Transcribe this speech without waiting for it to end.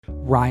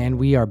Ryan,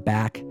 we are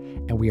back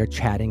and we are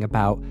chatting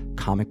about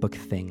comic book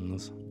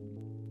things.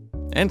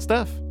 And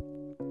stuff.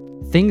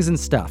 Things and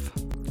stuff.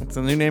 That's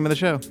the new name of the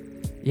show.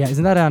 Yeah,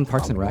 isn't that on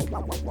Parks and Rec?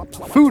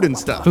 Food and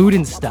stuff. Food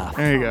and stuff.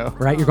 There you go.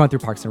 Right, you're going through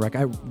Parks and Rec.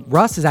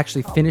 Russ is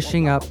actually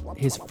finishing up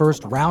his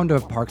first round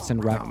of Parks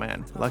and Rec. Oh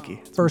man,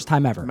 lucky. First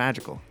time ever.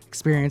 Magical.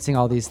 Experiencing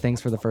all these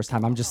things for the first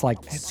time. I'm just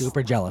like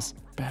super jealous.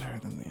 Better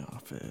than The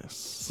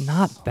Office. It's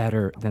not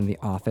better than The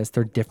Office.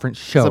 They're different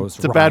shows.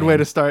 It's a bad way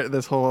to start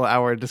this whole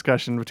hour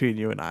discussion between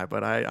you and I,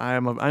 but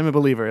I'm a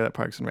believer that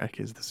Parks and Rec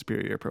is the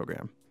superior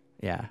program.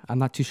 Yeah, I'm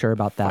not too sure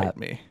about that. Fight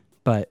me.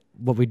 But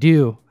what we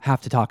do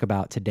have to talk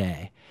about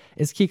today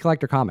is Key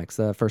Collector Comics,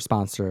 the first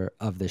sponsor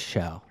of this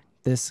show.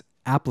 This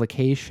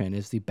application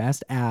is the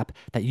best app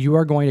that you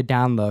are going to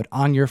download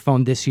on your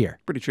phone this year.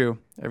 Pretty true.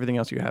 Everything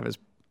else you have is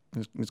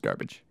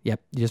garbage.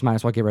 Yep, you just might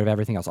as well get rid of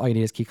everything else. All you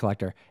need is Key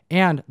Collector.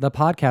 And the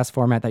podcast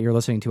format that you're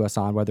listening to us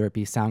on, whether it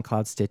be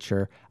SoundCloud,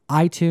 Stitcher,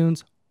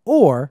 iTunes,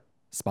 or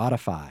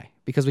Spotify,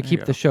 because we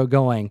keep the show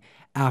going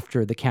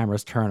after the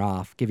cameras turn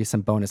off, give you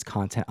some bonus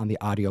content on the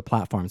audio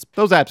platforms.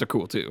 Those apps are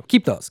cool too.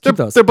 Keep those.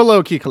 They're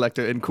below Key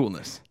Collector in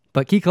coolness.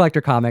 But Key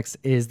Collector Comics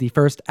is the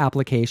first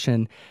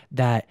application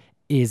that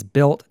is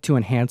built to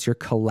enhance your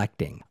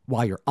collecting.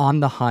 While you're on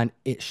the hunt,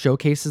 it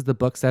showcases the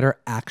books that are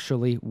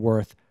actually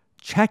worth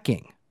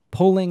checking,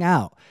 pulling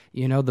out,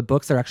 the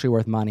books that are actually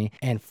worth money,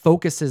 and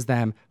focuses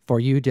them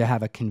for you to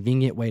have a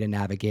convenient way to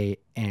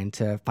navigate and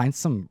to find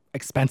some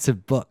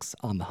expensive books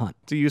on the hunt.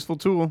 It's a useful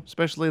tool,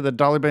 especially the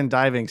dollar bin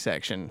diving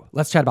section.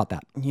 Let's chat about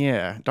that.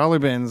 Yeah, dollar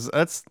bins.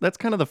 That's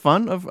kind of the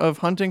fun of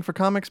hunting for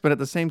comics, but at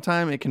the same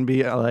time, it can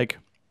be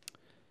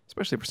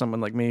especially for someone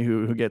like me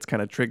who gets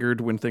kind of triggered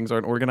when things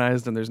aren't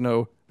organized and there's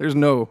no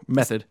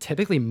method. It's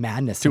typically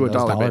madness to in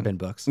those dollar bin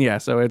books. Yeah,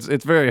 so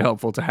it's very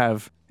helpful to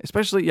have,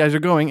 especially as you're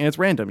going and it's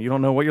random. You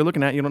don't know what you're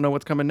looking at. You don't know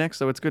what's coming next.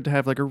 So it's good to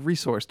have like a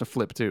resource to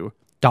flip to.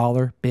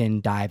 Dollar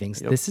bin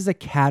divings. Yep. This is a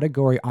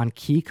category on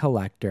Key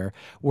Collector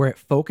where it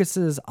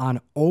focuses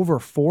on over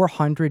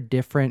 400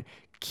 different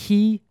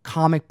key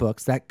comic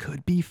books that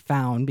could be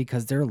found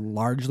because they're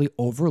largely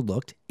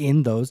overlooked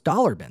in those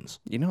dollar bins.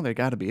 They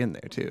got to be in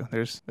there too.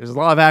 There's a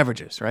lot of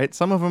averages, right?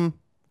 Some of them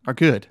are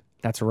good.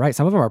 That's right.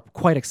 Some of them are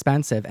quite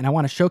expensive. And I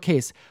want to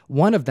showcase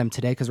one of them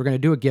today because we're going to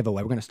do a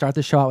giveaway. We're going to start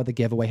the show out with a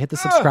giveaway. Hit the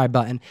subscribe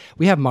button.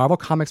 We have Marvel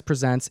Comics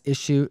Presents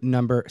issue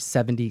number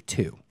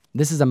 72.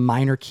 This is a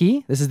minor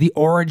key. This is the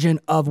origin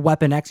of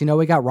Weapon X.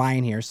 We got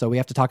Ryan here, so we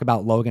have to talk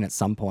about Logan at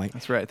some point.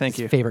 That's right. Thank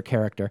you. Favorite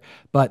character.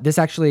 But this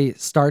actually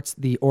starts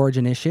the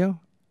origin issue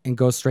and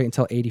goes straight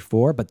until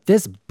 84. But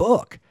this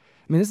book,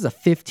 this is a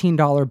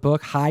 $15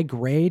 book, high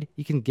grade.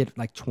 You can get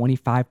like $25,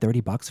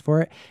 $30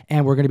 for it.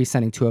 And we're going to be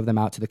sending 2 of them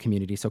out to the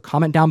community. So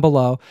comment down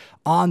below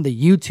on the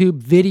YouTube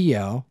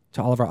video.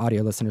 To all of our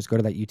audio listeners, go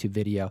to that YouTube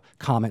video,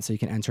 comment so you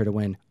can enter to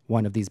win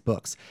one of these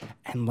books.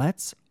 And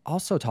let's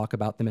also talk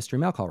about the Mystery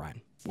Mail Call,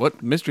 Ryan.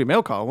 What? Mystery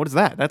Mail Call? What is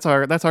that? That's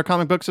our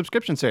comic book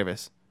subscription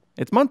service.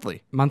 It's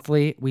monthly.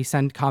 Monthly, we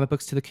send comic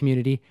books to the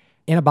community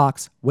in a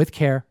box with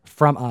care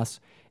from us,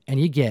 and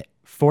you get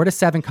 4 to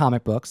 7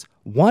 comic books,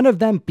 one of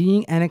them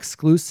being an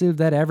exclusive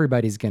that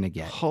everybody's going to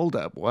get. Hold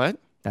up, what?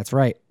 That's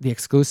right. The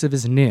exclusive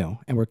is new,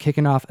 and we're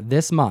kicking off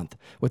this month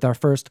with our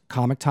first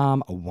Comic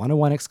Tom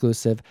 101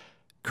 exclusive,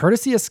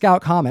 courtesy of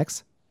Scout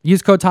Comics.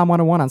 Use code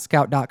TOM101 on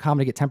scout.com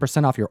to get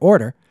 10% off your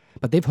order,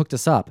 but they've hooked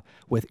us up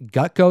with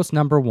Gut Ghost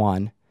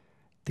 #1,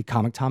 the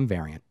Comic Tom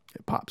variant.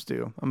 It pops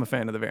too. I'm a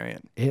fan of the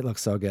variant. It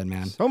looks so good,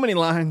 man. So many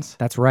lines.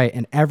 That's right.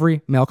 And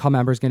every mail call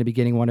member is going to be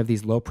getting one of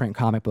these low print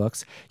comic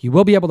books. You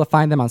will be able to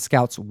find them on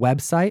Scout's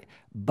website,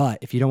 but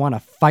if you don't want to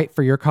fight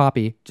for your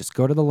copy, just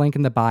go to the link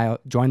in the bio,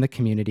 join the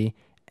community,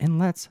 and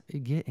let's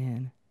get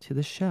into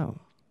the show.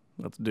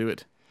 Let's do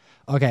it.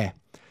 Okay.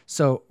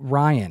 So,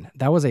 Ryan,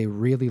 that was a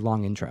really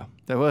long intro.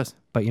 That was.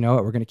 But you know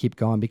what? We're going to keep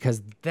going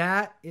because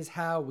that is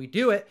how we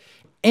do it.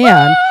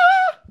 And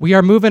we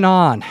are moving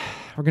on.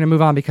 We're going to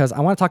move on because I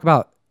want to talk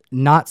about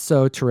not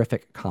so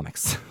terrific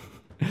comics.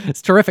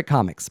 It's terrific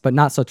comics, but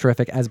not so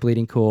terrific as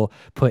Bleeding Cool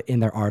put in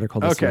their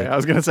article this week. Okay, I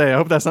was going to say, I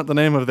hope that's not the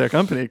name of their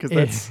company because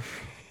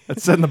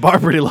that's setting the bar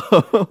pretty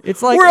low.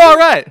 It's like, we're all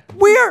right.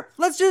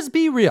 Let's just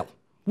be real.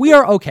 We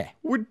are okay.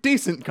 We're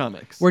decent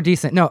comics. We're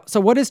decent. No, so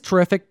what is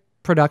Terrific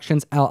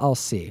Productions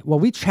LLC? Well,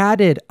 we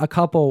chatted a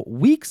couple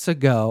weeks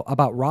ago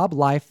about Rob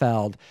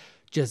Liefeld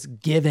just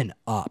giving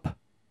up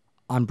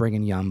on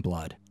bringing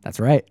Youngblood. That's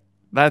right.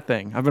 That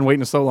thing. I've been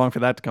waiting so long for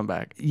that to come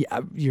back. Yeah,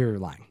 you're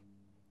lying.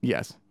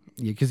 Yes.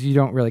 Because you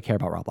don't really care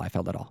about Rob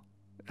Liefeld at all.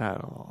 At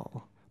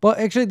all. Well,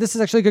 actually, this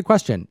is actually a good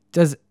question.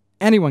 Does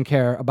anyone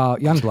care about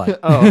Youngblood?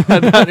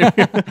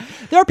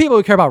 There are people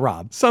who care about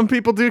Rob. Some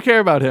people do care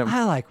about him.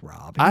 I like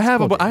Rob. I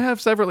have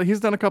several. He's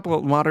done a couple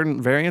of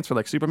modern variants for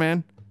like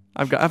Superman.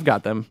 I've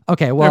got them.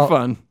 Okay, well, they're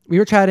fun. We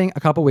were chatting a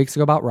couple weeks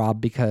ago about Rob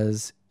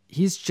because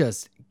he's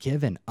just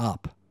given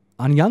up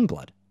on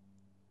Youngblood.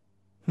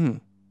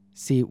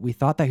 See, we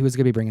thought that he was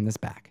going to be bringing this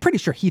back. Pretty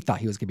sure he thought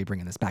he was going to be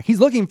bringing this back.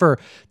 He's looking for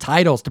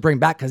titles to bring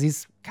back because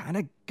he's kind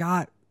of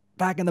got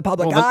back in the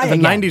public eye the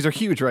again. 90s are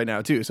huge right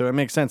now, too, so it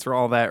makes sense for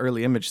all that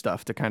early Image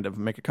stuff to kind of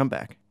make a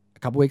comeback.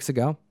 couple weeks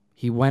ago,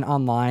 he went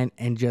online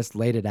and just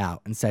laid it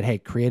out and said, hey,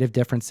 creative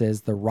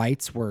differences, the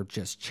rights were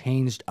just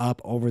changed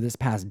up over this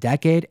past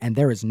decade, and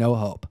there is no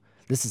hope.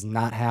 This is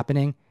not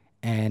happening,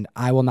 and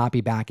I will not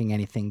be backing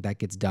anything that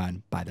gets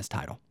done by this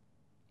title.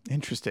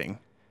 Interesting.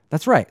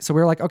 That's right. So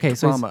we were like, okay,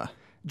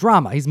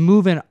 drama. He's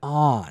moving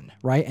on,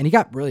 right? And he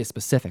got really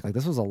specific. Like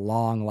this was a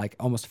long, like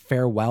almost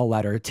farewell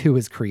letter to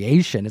his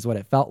creation is what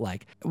it felt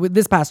like. With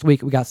this past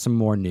week, we got some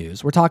more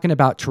news. We're talking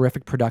about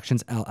Terrific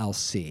Productions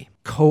LLC,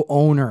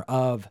 co-owner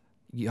of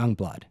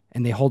Youngblood,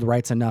 and they hold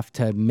rights enough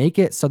to make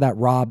it so that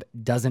Rob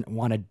doesn't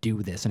want to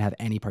do this and have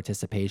any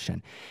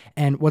participation.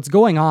 And what's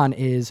going on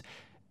is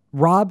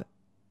Rob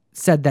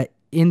said that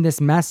in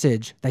this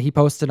message that he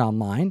posted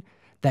online,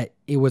 that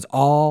it was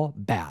all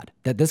bad,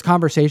 that this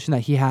conversation that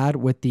he had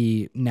with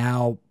the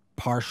now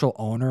partial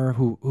owner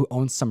who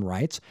owns some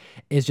rights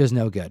is just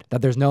no good,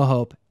 that there's no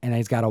hope and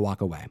he's got to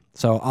walk away.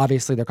 So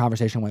obviously their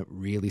conversation went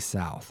really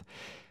south.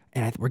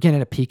 And we're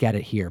getting a peek at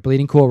it here.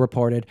 Bleeding Cool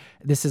reported,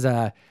 this is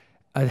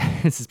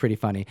this is pretty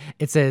funny.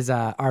 It says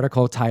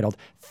article titled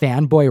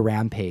Fanboy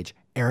Rampage,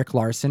 Eric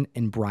Larson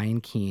and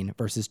Brian Keene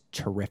versus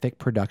Terrific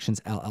Productions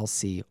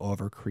LLC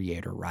over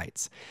creator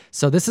rights.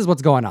 So this is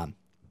what's going on.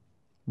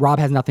 Rob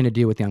has nothing to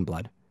do with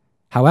Youngblood.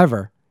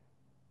 However,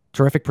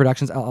 Terrific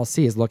Productions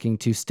LLC is looking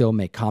to still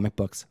make comic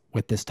books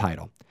with this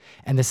title.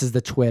 And this is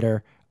the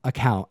Twitter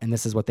account, and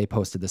this is what they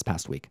posted this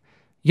past week.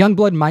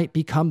 Youngblood might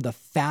become the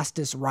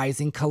fastest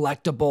rising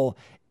collectible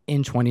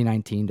in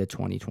 2019 to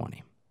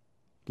 2020.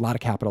 A lot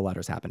of capital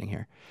letters happening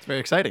here. It's very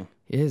exciting.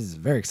 It is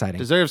very exciting.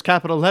 Deserves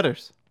capital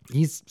letters.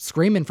 He's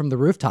screaming from the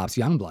rooftops,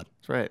 Youngblood.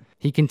 That's right.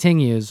 He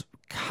continues,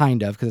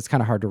 kind of, because it's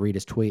kind of hard to read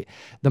his tweet.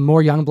 The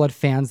more Youngblood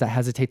fans that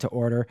hesitate to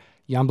order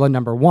Youngblood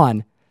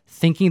 #1,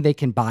 thinking they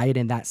can buy it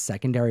in that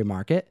secondary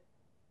market,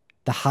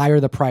 the higher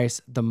the price,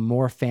 the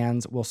more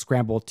fans will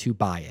scramble to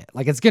buy it.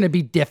 Like it's going to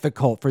be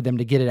difficult for them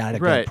to get it at a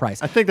good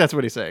price. I think that's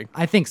what he's saying.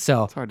 I think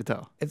so. It's hard to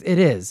tell. It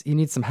is. You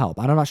need some help.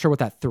 I'm not sure what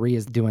that 3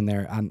 is doing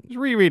there. Just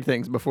reread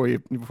things before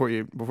you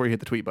hit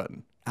the tweet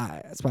button.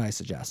 That's what I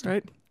suggest.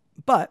 Right.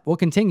 But we'll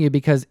continue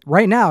because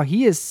right now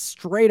he is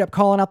straight up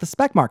calling out the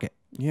spec market.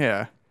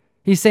 Yeah.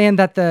 He's saying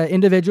that the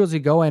individuals who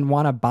go and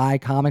want to buy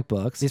comic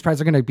books, these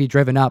prices are going to be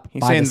driven up.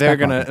 He's saying they're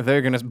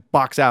gonna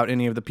box out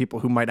any of the people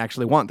who might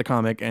actually want the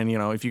comic, and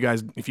if you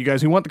guys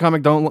who want the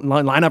comic don't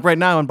line up right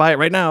now and buy it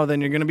right now,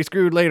 then you're gonna be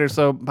screwed later.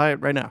 So buy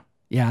it right now.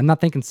 Yeah, I'm not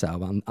thinking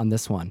so on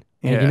this one.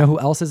 And Yeah. you know who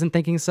else isn't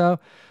thinking so?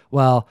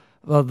 Well,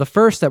 the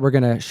first that we're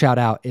gonna shout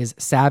out is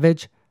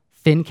Savage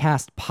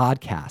Fincast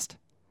Podcast.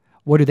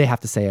 What do they have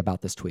to say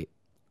about this tweet?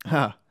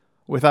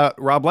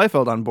 Without Rob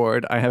Liefeld on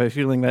board, I have a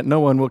feeling that no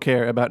one will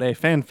care about a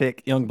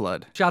fanfic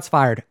Youngblood. Shots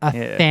fired.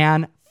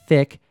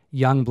 Fanfic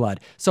Youngblood.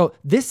 So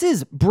this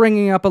is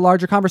bringing up a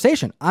larger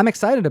conversation. I'm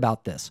excited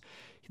about this.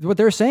 What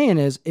they're saying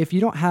is if you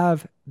don't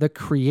have the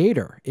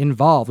creator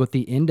involved with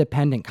the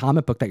independent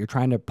comic book that you're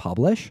trying to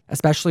publish,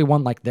 especially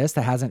one like this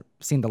that hasn't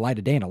seen the light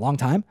of day in a long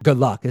time, good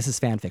luck. This is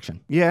fan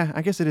fiction. Yeah,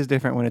 I guess it is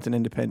different when it's an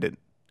independent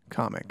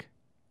comic.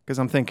 Because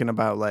I'm thinking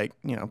about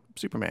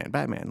Superman,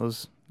 Batman,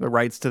 the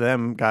rights to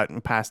them got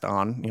passed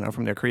on,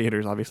 from their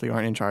creators, obviously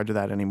aren't in charge of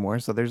that anymore.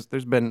 So there's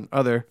been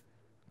other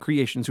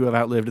creations who have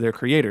outlived their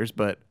creators,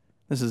 but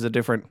this is a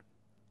different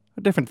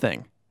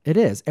thing. It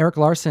is. Eric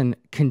Larson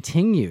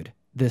continued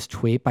this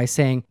tweet by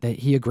saying that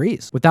he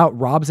agrees. Without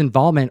Rob's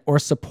involvement or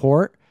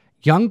support,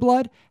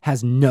 Youngblood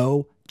has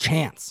no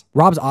chance.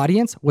 Rob's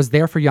audience was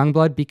there for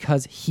Youngblood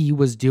because he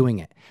was doing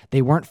it.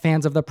 They weren't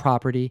fans of the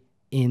property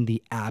in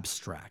the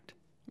abstract.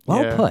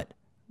 Well put.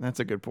 That's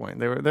a good point.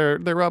 They're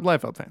Rob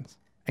Liefeld fans.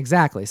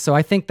 Exactly. So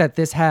I think that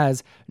this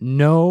has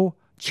no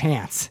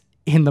chance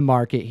in the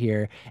market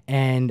here.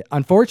 And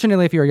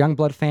unfortunately, if you're a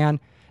Youngblood fan,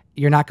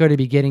 you're not going to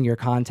be getting your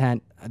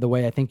content the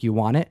way I think you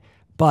want it.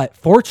 But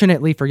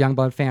fortunately for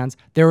Youngblood fans,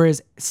 there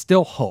is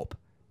still hope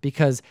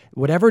because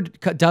whatever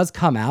does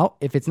come out,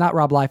 if it's not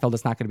Rob Liefeld,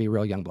 it's not going to be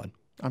real Youngblood.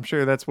 I'm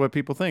sure that's what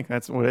people think.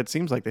 That's what it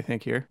seems like they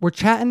think here. We're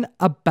chatting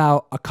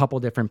about a couple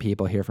different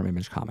people here from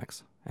Image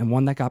Comics. And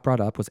one that got brought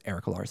up was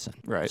Eric Larson.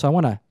 Right. So I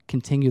want to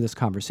continue this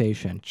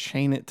conversation.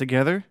 Chain it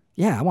together?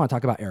 Yeah, I want to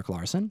talk about Eric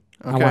Larson.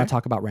 Okay. I want to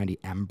talk about Randy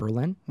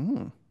Emberlin.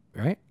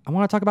 Right? I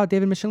want to talk about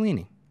David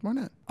Michelini. Why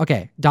not?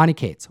 Okay, Donnie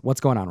Cates.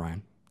 What's going on,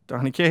 Ryan?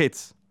 Donnie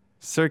Cates.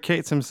 Sir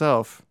Cates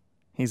himself.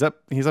 He's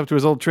up to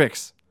his old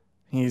tricks.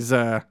 He's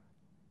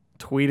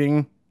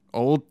tweeting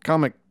old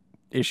comic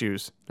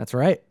issues. That's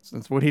right.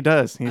 That's what he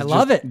does. I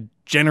love it.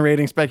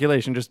 Generating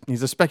speculation.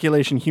 He's a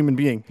speculation human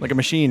being, like a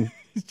machine.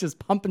 He's just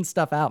pumping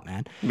stuff out,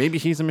 man. Maybe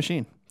he's a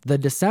machine. The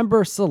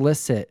December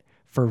solicit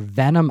for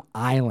Venom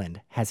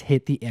Island has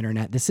hit the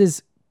internet. This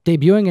is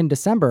debuting in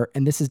December,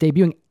 and this is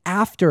debuting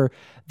after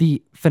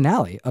the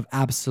finale of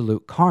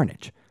Absolute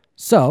Carnage.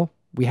 So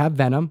we have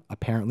Venom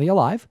apparently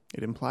alive.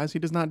 It implies he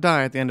does not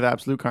die at the end of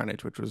Absolute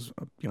Carnage, which was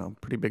a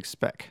pretty big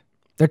spec.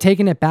 They're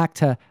taking it back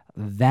to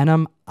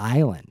Venom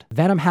Island.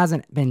 Venom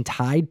hasn't been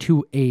tied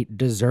to a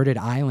deserted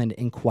island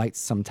in quite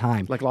some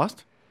time. Like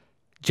Lost?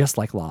 Just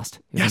like Lost.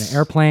 He was Yes. in an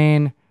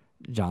airplane,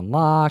 John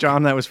Locke.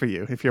 John, that was for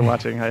you. If you're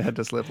watching, I had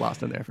to slip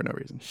lost in there for no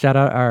reason. Shout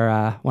out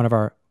our one of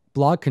our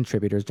blog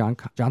contributors,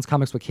 John's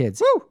Comics with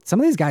Kids. Woo! Some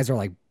of these guys are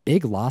like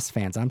big Lost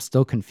fans. I'm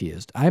still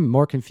confused. I'm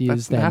more confused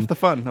That's than half the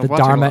fun of the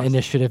watching Dharma Lost.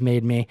 Initiative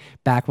made me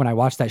back when I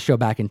watched that show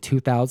back in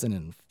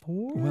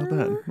 2004. Well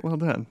done. Well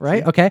done.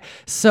 Right? Okay.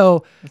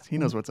 So He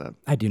knows what's up.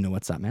 I do know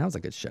what's up, man. That was a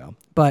good show.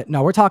 But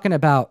no, we're talking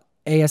about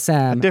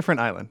ASM Different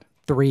island.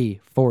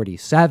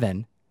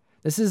 347.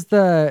 This is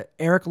the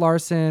Eric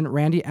Larson,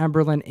 Randy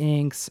Emberlin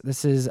inks.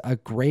 This is a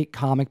great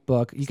comic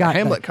book. You got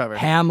Hamlet the cover.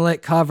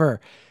 Hamlet cover.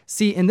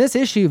 See, in this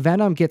issue,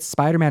 Venom gets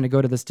Spider-Man to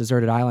go to this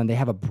deserted island. They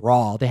have a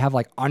brawl. They have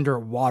like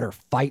underwater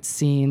fight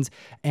scenes.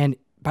 And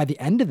by the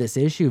end of this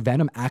issue,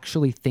 Venom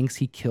actually thinks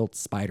he killed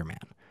Spider-Man,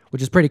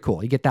 which is pretty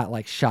cool. You get that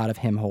like shot of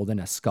him holding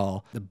a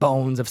skull, the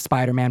bones of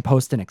Spider-Man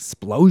post an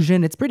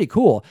explosion. It's pretty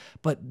cool.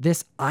 But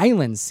this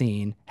island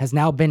scene has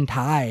now been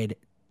tied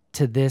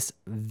to this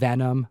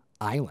Venom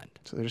island.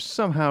 So they're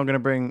somehow going to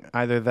bring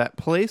either that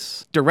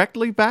place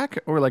directly back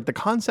or like the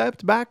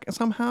concept back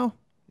somehow.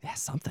 Yeah,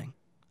 something.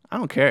 I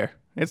don't care.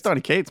 It's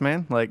Donny Cates,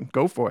 man. Like,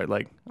 go for it.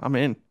 Like, I'm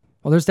in.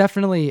 Well, there's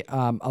definitely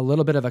a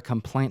little bit of a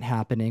complaint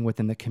happening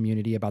within the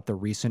community about the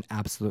recent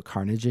Absolute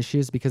Carnage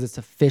issues because it's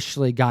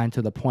officially gotten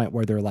to the point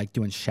where they're like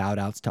doing shout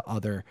outs to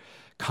other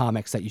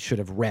comics that you should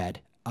have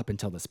read up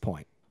until this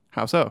point.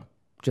 How so?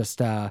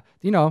 Just,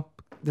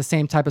 the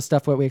same type of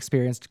stuff what we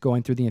experienced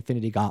going through the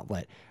Infinity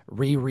Gauntlet.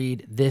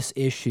 Reread this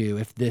issue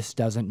if this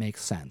doesn't make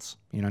sense.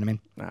 You know what I mean?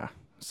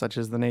 Such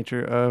is the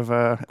nature of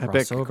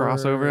epic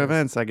crossover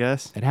events, I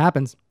guess. It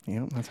happens.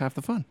 That's half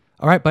the fun.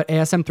 All right, but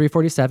ASM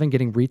 347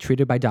 getting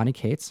retreated by Donny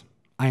Cates.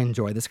 I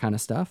enjoy this kind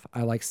of stuff.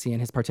 I like seeing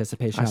his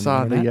participation I on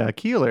saw the internet. the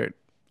key alert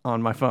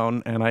on my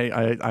phone, and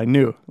I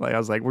knew. Like, I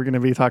was like, we're going to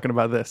be talking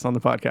about this on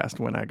the podcast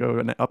when I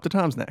go up to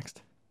Tom's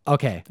next.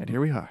 Okay. And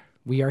here we are.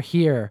 We are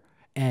here.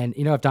 And,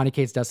 if Donny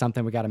Cates does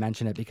something, we got to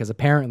mention it because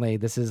apparently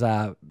this is,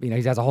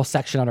 he has a whole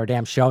section on our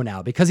damn show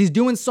now because he's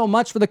doing so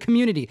much for the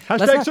community.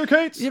 Sir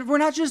Cates. We're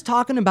not just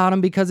talking about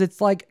him because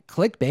it's like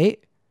clickbait.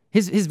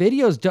 His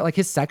videos,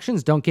 his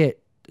sections don't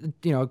get,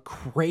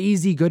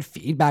 crazy good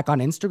feedback on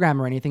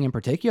Instagram or anything in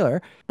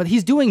particular, but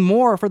he's doing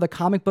more for the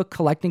comic book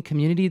collecting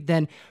community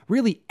than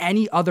really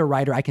any other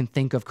writer I can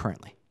think of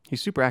currently.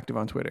 He's super active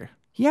on Twitter.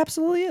 He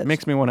absolutely is. It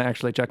makes me want to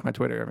actually check my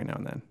Twitter every now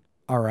and then.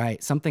 All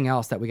right. Something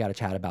else that we got to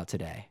chat about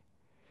today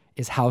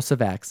is House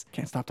of X.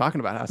 Can't stop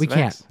talking about House We of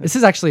can't. X. This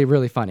is actually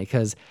really funny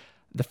because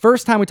the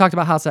first time we talked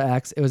about House of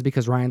X, it was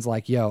because Ryan's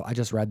like, yo, I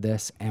just read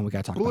this and we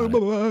got to talk about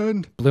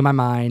it. Blew my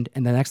mind.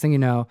 And the next thing you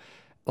know,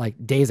 like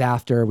days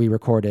after we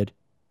recorded,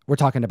 we're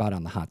talking about it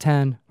on the Hot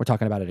 10. We're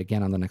talking about it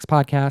again on the next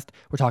podcast.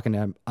 We're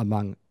talking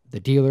among the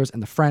dealers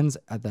and the friends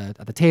at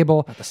the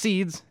table. The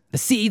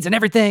seeds and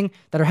everything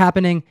that are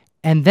happening.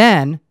 And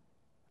then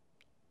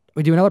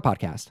we do another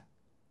podcast.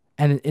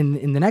 And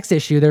in the next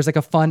issue, there's like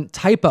a fun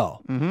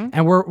typo. Mm-hmm.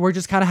 And we're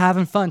just kind of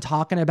having fun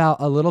talking about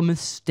a little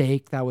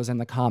mistake that was in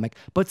the comic,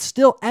 but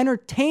still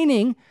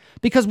entertaining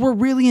because we're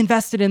really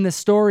invested in this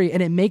story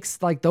and it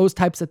makes like those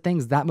types of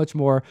things that much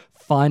more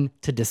fun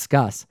to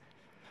discuss.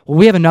 Well,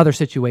 we have another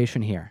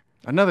situation here.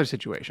 Another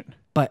situation.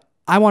 But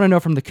I want to know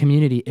from the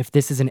community if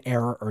this is an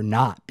error or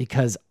not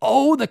because,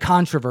 the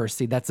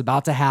controversy that's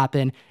about to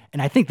happen.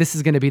 And I think this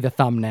is going to be the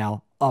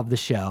thumbnail of the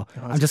show.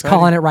 I'm just exciting.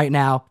 calling it right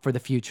now for the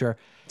future.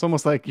 It's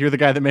almost like you're the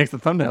guy that makes the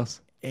thumbnails.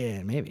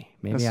 Yeah, maybe.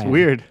 That's I am.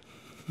 weird.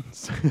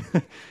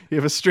 You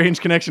have a strange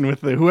connection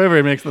with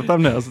whoever makes the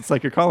thumbnails. It's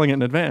like you're calling it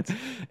in advance.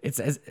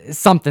 It's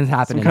something's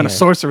happening. Some kind of here.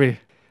 sorcery.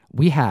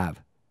 We have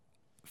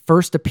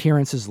first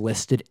appearances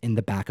listed in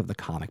the back of the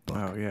comic book.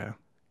 Oh, yeah.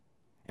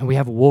 And we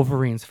have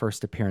Wolverine's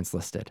first appearance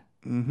listed.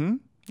 Mm-hmm.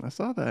 I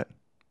saw that.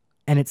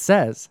 And it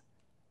says,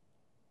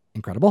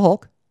 Incredible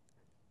Hulk,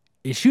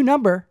 issue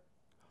number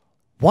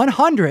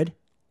 180.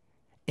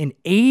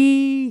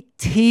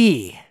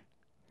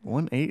 180.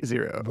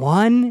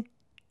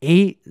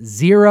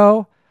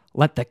 180.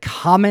 Let the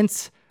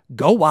comments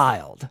go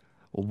wild.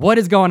 What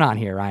is going on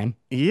here, Ryan?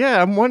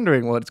 Yeah, I'm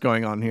wondering what's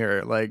going on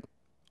here. Like,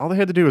 all they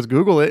had to do was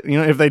Google it.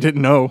 If they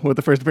didn't know what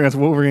the first appearance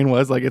of Wolverine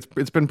was, like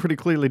it's been pretty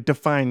clearly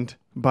defined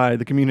by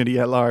the community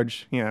at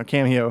large.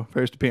 Cameo,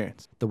 first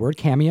appearance. The word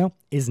cameo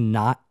is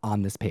not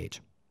on this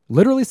page.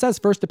 Literally says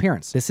first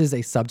appearance. This is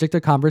a subject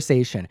of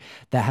conversation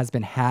that has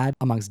been had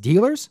amongst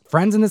dealers,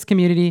 friends in this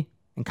community,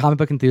 and comic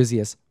book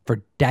enthusiasts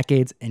for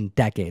decades and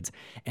decades.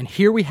 And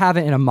here we have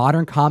it in a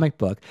modern comic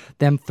book,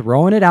 them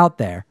throwing it out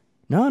there.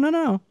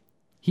 No.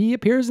 He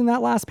appears in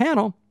that last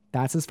panel.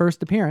 That's his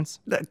first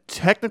appearance.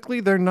 Technically,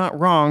 they're not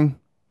wrong.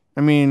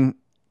 I mean,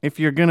 if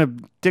you're going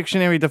to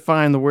dictionary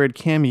define the word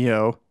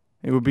cameo,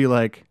 it would be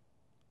like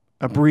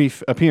a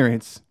brief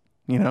appearance.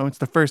 It's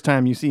the first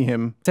time you see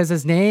him. It says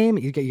his name.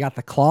 You got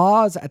the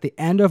clause at the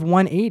end of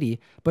 180,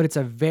 but it's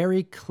a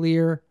very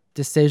clear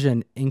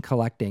decision in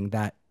collecting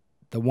that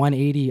the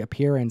 180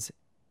 appearance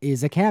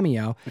is a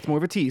cameo. It's more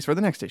of a tease for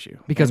the next issue.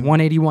 Because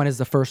 181 is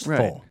the first right.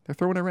 full. They're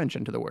throwing a wrench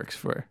into the works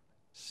for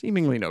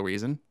seemingly no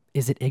reason.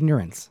 Is it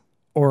ignorance?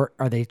 Or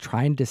are they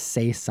trying to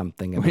say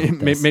something about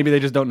this? Maybe they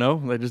just don't know.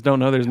 They just don't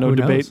know. There's no Who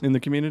debate knows? in the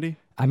community.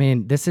 I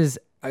mean, there's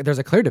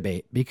a clear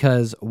debate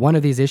because one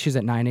of these issues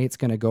at 9.8 is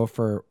going to go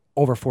for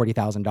over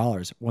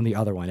 $40,000 when the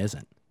other one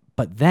isn't.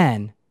 But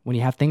then when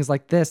you have things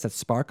like this that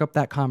spark up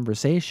that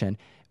conversation,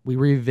 we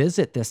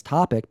revisit this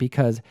topic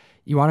because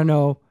you want to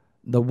know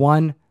the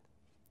one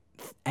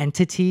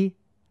entity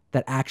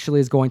that actually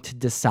is going to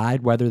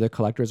decide whether the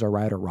collectors are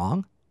right or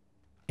wrong.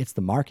 It's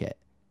the market.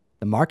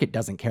 The market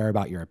doesn't care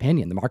about your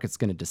opinion. The market's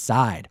going to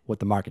decide what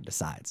the market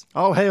decides.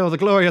 Oh, hail the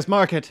glorious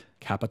market.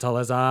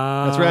 Capitalism.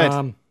 That's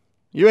right.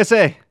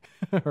 USA.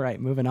 Right,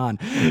 moving on.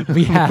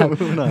 We have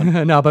Moving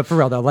on. No, but for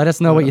real though, let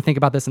us know what you think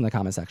about this in the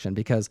comment section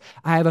because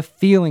I have a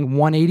feeling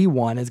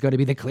 181 is going to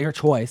be the clear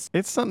choice.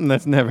 It's something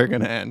that's never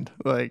going to end.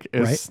 Like,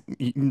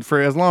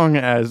 for as long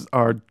as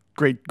our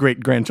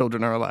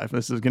great-great-grandchildren are alive,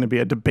 this is going to be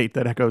a debate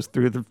that echoes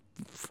through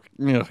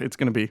it's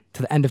going to be.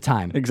 To the end of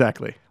time.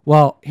 Exactly.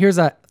 Well, here's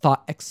a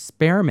thought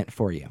experiment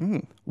for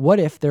you. What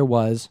if there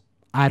was,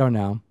 I don't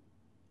know,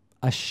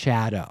 a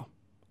shadow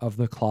of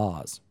the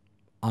claws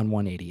on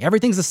 180?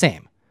 Everything's the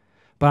same,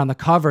 but on the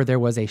cover there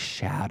was a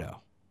shadow.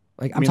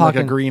 Like I'm talking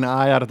like a green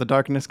eye out of the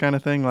darkness kind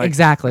of thing. Like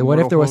exactly. What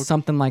if there was Folk?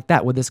 something like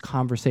that? Would this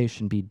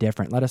conversation be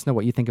different? Let us know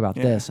what you think about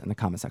this in the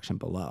comment section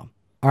below.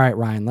 All right,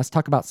 Ryan, let's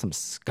talk about some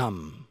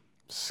scum.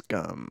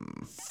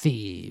 Scum.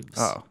 Thieves.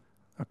 Oh,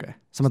 okay.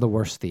 Some of the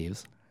worst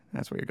thieves.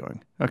 That's where you're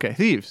going. Okay,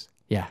 thieves.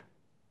 Yeah.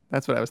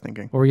 That's what I was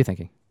thinking. What were you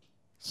thinking?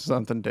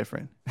 Something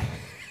different.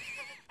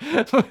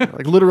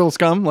 Like literal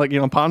scum, like,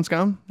 pond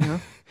scum.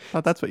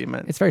 Thought that's what you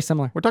meant. It's very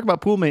similar. We're talking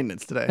about pool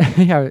maintenance today.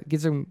 Yeah, get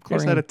some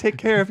Here's chlorine. how to take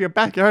care of your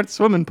backyard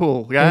swimming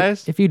pool,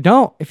 guys. If you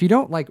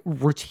don't like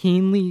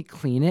routinely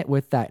clean it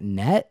with that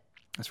net,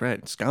 That's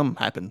right. Scum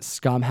happens.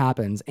 scum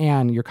happens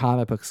and your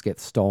comic books get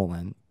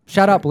stolen.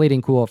 Shout out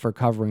Bleeding Cool for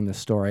covering this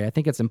story. I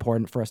think it's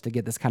important for us to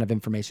get this kind of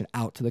information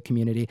out to the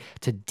community,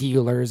 to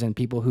dealers and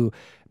people who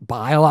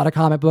buy a lot of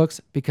comic books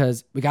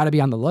because we got to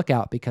be on the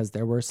lookout because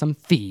there were some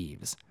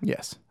thieves.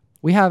 Yes.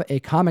 We have a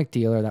comic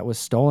dealer that was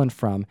stolen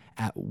from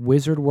at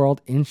Wizard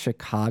World in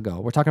Chicago.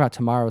 We're talking about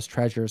Tomorrow's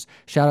Treasures.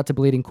 Shout out to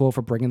Bleeding Cool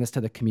for bringing this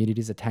to the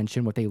community's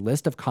attention with a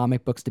list of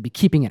comic books to be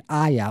keeping an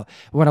eye out.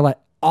 We want to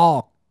let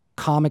all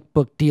comic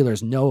book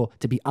dealers know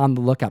to be on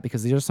the lookout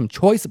because these are some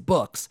choice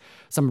books.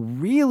 Some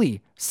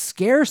really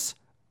scarce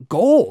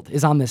gold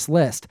is on this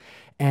list.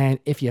 And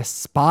if you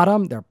spot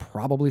them, they're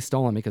probably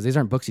stolen because these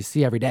aren't books you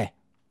see every day.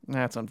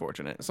 That's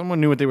unfortunate.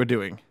 Someone knew what they were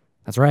doing.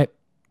 That's right.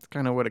 It's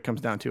kind of what it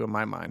comes down to in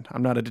my mind.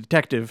 I'm not a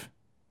detective,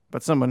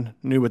 but someone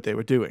knew what they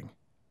were doing.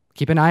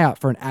 Keep an eye out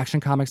for an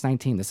Action Comics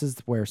 19. This is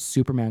where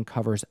Superman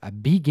covers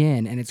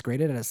begin, and it's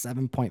graded at a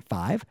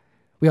 7.5.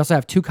 We also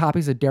have 2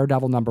 copies of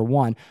Daredevil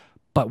 #1,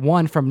 but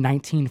one from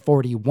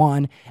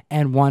 1941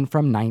 and one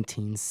from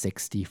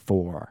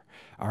 1964.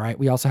 All right.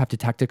 We also have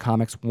Detective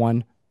Comics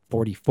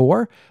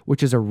 144,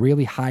 which is a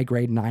really high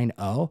grade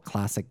 9.0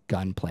 classic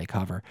gunplay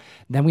cover.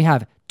 Then we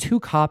have 2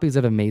 copies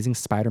of Amazing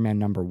Spider-Man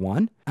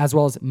 #1, as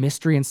well as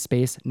Mystery in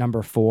Space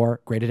 #4,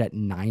 graded at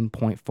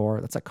 9.4.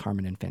 That's a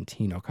Carmen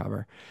Infantino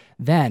cover.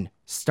 Then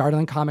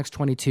Startling Comics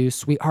 22,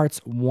 Sweethearts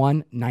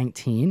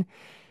 119.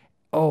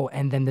 Oh,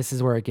 and then this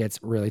is where it gets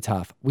really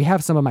tough. We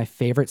have some of my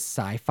favorite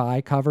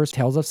sci-fi covers,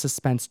 Tales of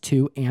Suspense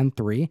 2 and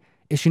 3.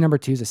 Issue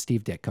 #2 is a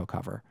Steve Ditko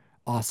cover.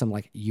 Awesome,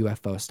 like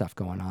UFO stuff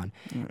going on.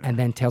 And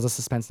then Tales of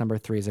Suspense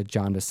 #3 is a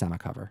John Buscema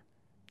cover.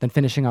 Then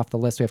finishing off the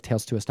list, we have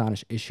Tales to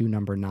Astonish issue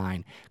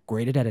 #9,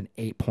 graded at an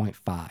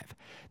 8.5.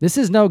 This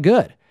is no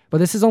good, but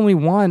this is only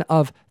one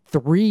of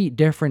 3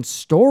 different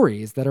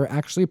stories that are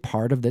actually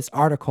part of this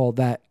article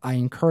that I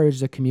encourage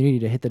the community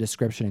to hit the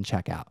description and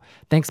check out.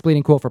 Thanks,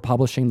 Bleeding Cool, for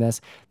publishing this.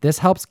 This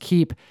helps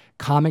keep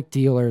comic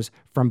dealers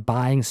from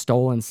buying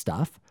stolen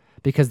stuff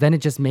because then it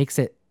just makes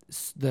it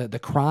the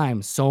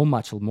crime so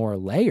much more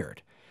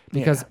layered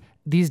because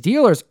these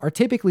dealers are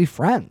typically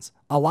friends.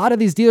 A lot of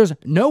these dealers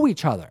know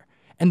each other.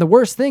 And the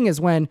worst thing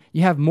is when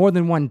you have more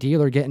than one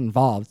dealer get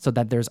involved so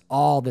that there's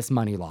all this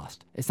money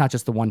lost. It's not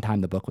just the one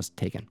time the book was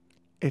taken.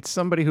 It's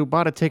somebody who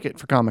bought a ticket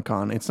for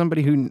Comic-Con. It's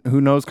somebody who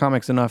knows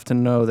comics enough to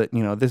know that,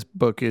 this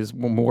book is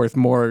worth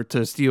more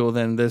to steal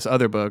than this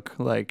other book.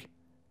 Like,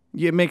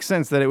 it makes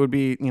sense that it would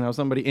be,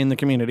 somebody in the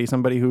community,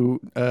 somebody who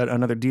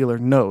another dealer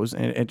knows.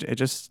 And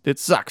it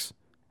sucks.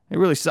 It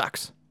really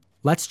sucks.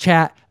 Let's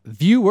chat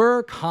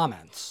viewer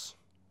comments.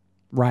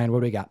 Ryan,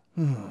 what do we got?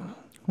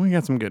 We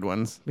got some good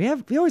ones. We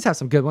always have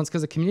some good ones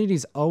because the community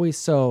is always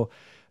so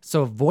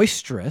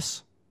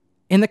boisterous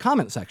in the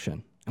comment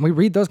section. And we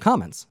read those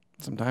comments.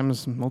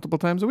 Sometimes multiple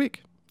times a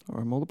week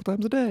or multiple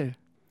times a day.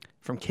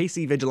 From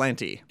Casey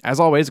Vigilante. As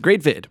always,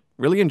 great vid.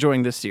 Really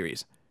enjoying this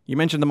series. You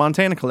mentioned the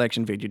Montana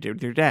collection vid you did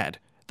with your dad.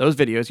 Those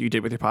videos you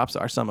did with your pops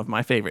are some of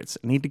my favorites.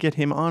 Need to get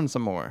him on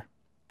some more.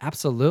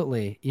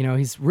 Absolutely.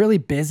 He's really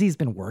busy. He's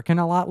been working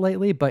a lot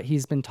lately, but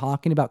he's been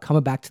talking about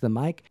coming back to the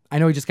mic. I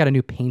know he just got a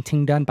new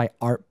painting done by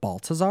Art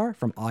Baltazar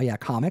from Oh Yeah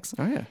Comics.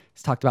 Oh, yeah.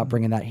 He's talked about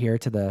bringing that here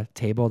to the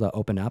table to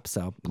open up,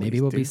 so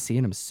maybe we'll be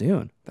seeing him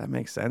soon. That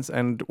makes sense.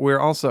 And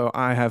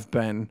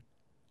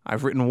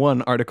I've written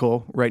one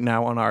article right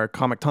now on our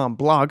Comic Tom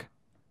blog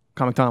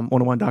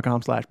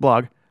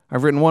comictom101.com/blog.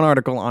 I've written one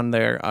article on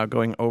there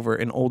going over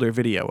an older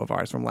video of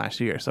ours from last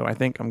year. So I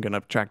think I'm going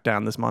to track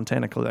down this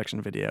Montana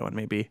collection video and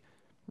maybe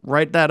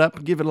write that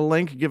up, give it a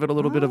link, give it a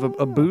little bit of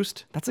a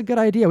boost. That's a good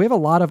idea. We have a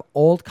lot of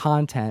old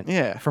content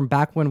Yeah. from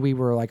back when we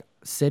were like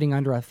sitting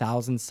under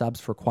 1,000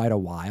 subs for quite a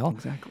while.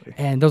 Exactly.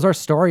 And those are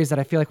stories that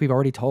I feel like we've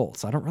already told.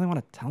 So I don't really want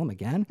to tell them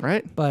again.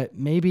 Right. But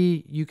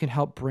maybe you can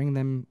help bring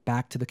them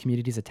back to the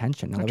community's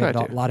attention. Now that we try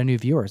have to. a lot of new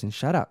viewers. And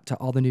shout out to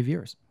all the new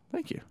viewers.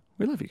 Thank you.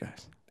 We love you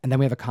guys. And then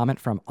we have a comment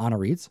from Anna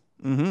Reeds.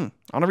 Anna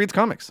reads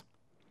comics.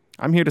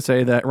 I'm here to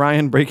say that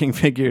Ryan breaking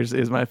figures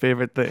is my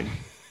favorite thing.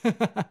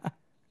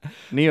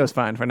 Neo's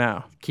fine for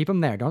now. Keep him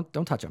there. Don't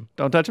touch him.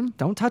 Don't touch him.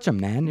 Don't touch him,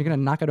 man. You're going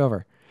to knock it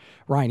over.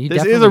 Ryan, you This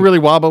definitely... is a really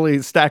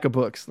wobbly stack of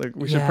books. Like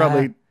we should Yeah.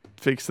 probably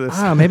fix this. I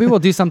don't know, maybe we'll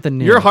do something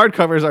new. Your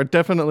hardcovers are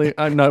definitely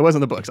no, it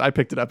wasn't the books. I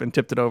picked it up and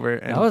tipped it over.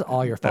 And That was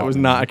all your fault. that was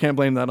man. not. I can't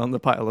blame that on the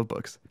pile of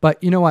books.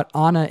 But you know what?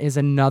 Anna is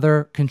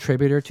another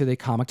contributor to the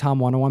Comic Tom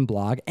 101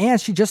 blog,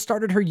 and she just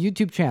started her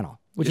YouTube channel,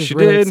 which Yes, is she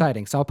really did.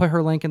 exciting. So I'll put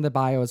her link in the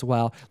bio as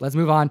well. Let's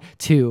move on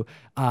to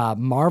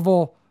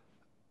Marvel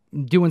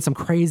doing some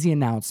crazy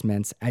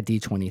announcements at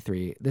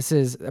D23.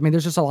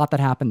 There's just a lot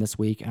that happened this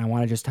week, and I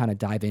want to just kind of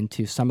dive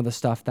into some of the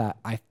stuff that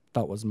I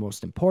felt was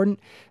most important.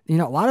 You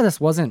know, a lot of this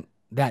wasn't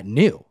that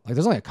new. Like,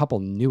 there's only a couple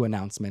new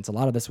announcements. A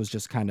lot of this was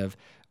just kind of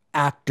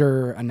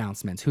actor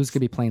announcements, who's going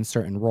to be playing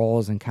certain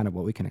roles and kind of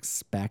what we can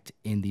expect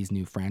in these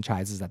new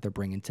franchises that they're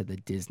bringing to the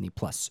Disney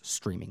Plus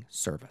streaming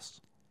service.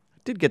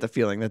 Did get the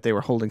feeling that they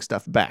were holding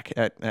stuff back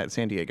at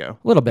San Diego.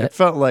 A little bit. It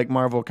felt like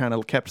Marvel kind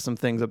of kept some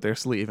things up their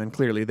sleeve, and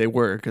clearly they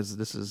were, because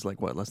this is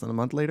like, what, less than a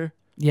month later?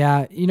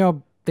 Yeah, you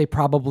know, they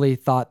probably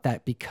thought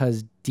that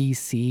because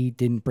DC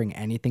didn't bring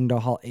anything to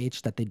Hall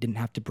H, that they didn't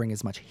have to bring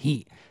as much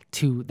heat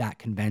to that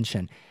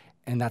convention.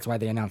 And that's why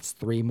they announced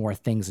 3 more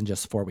things in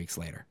just 4 weeks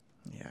later.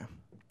 Yeah,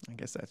 I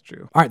guess that's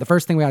true. All right, the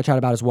first thing we got to chat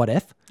about is What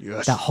If.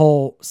 Yes. That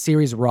whole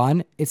series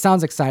run. It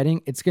sounds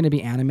exciting. It's going to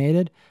be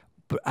animated,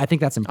 but I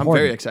think that's I'm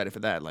important. very excited for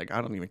that. Like,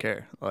 I don't even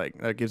care. Like,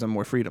 that gives them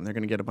more freedom. They're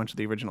going to get a bunch of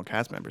the original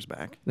cast members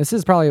back. This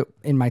is probably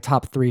in my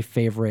top 3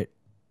 favorite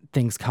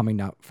things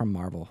coming up from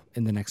Marvel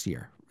in the next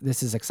year.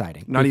 This is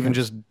exciting. Not even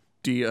because- just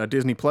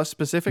Disney Plus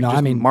specific. No, just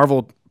I mean-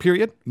 Marvel.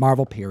 Period.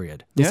 Marvel,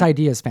 period. This Yeah.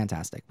 idea is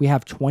fantastic. We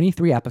have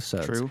 23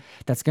 episodes True.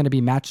 that's going to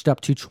be matched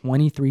up to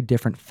 23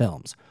 different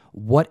films.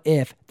 What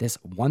if this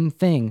one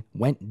thing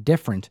went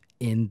different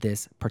in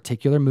this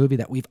particular movie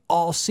that we've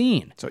all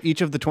seen? So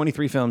each of the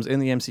 23 films in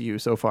the MCU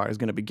so far is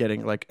going to be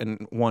getting like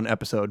one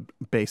episode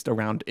based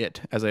around it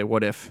as a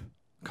what if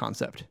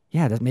concept.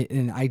 Yeah,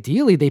 and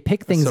ideally they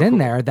pick things so in cool.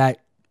 there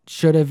that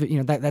should have,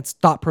 that's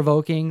thought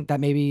provoking,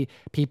 that maybe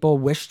people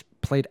wished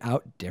played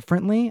out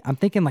differently. I'm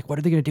thinking, like, what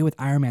are they going to do with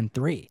Iron Man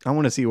 3? I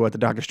want to see what the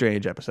Doctor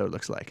Strange episode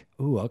looks like.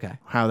 Ooh, okay.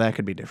 How that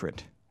could be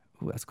different.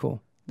 Ooh, that's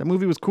cool. The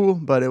movie was cool,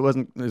 but it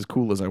wasn't as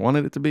cool as I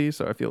wanted it to be.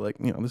 So I feel like,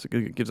 this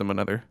gives them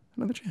another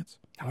chance.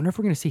 I wonder if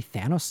we're going to see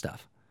Thanos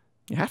stuff.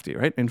 You have to,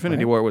 right?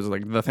 Infinity War was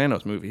like the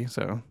Thanos movie.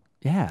 So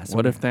Yeah. So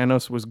what if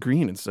Thanos was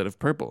green instead of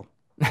purple?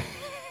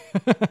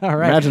 all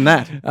right. Imagine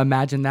that.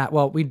 Imagine that.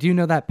 Well, we do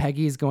know that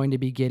Peggy is going to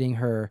be getting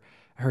her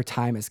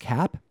time as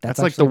Cap. That's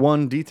like the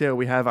one detail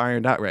we have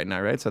ironed out right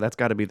now, right? So that's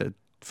got to be the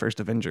first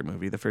Avenger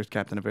movie, the first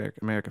Captain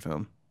America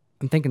film.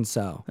 I'm thinking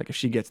so. Like if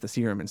she gets the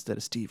serum instead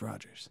of Steve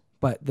Rogers.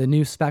 But the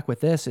new spec with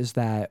this is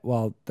that,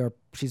 well,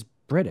 she's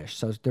British,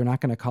 so they're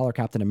not going to call her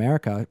Captain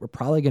America. We're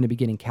probably going to be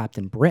getting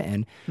Captain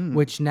Britain,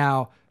 which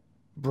now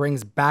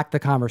brings back the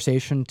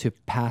conversation to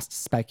past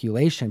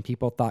speculation.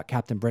 People thought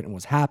Captain Britain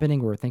was happening.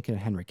 We were thinking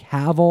of Henry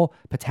Cavill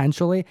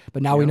potentially,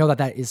 but now we know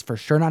that is for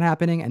sure not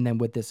happening. And then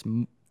with this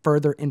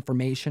further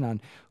information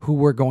on who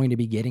we're going to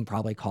be getting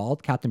probably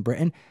called Captain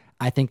Britain,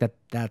 I think that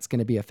that's going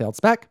to be a failed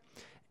spec.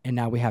 And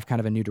now we have kind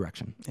of a new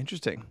direction.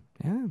 Interesting.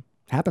 Yeah,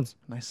 happens.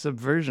 Nice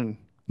subversion.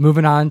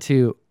 Moving on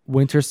to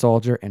Winter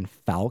Soldier and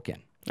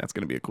Falcon. That's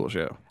going to be a cool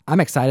show. I'm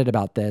excited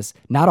about this.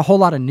 Not a whole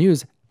lot of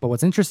news, but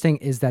what's interesting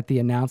is that the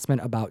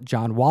announcement about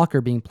John Walker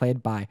being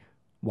played by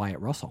Wyatt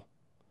Russell.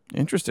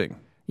 Interesting.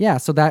 Yeah,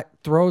 so that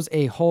throws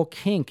a whole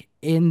kink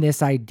in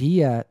this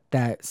idea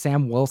that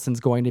Sam Wilson's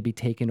going to be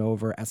taken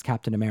over as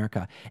Captain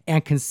America.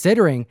 And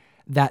considering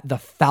that the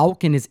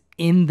Falcon is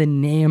in the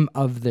name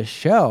of the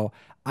show,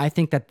 I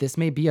think that this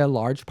may be a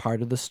large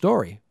part of the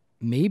story.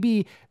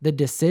 Maybe the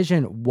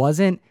decision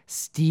wasn't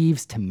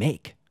Steve's to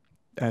make.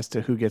 As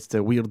to who gets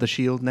to wield the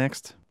shield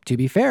next. To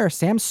be fair,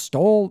 Sam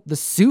stole the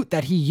suit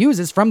that he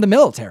uses from the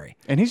military.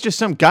 And he's just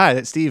some guy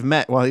that Steve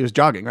met while he was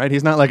jogging, right?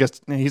 He's not like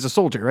he's a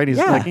soldier, right? He's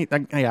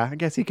Yeah. I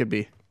guess he could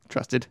be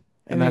trusted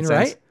in I that mean,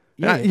 sense. right?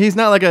 Yeah. He's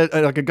not like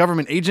a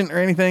government agent or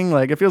anything.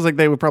 Like it feels like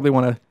they would probably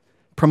want to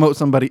promote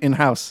somebody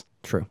in-house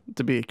True.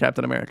 to be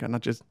Captain America,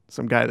 not just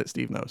some guy that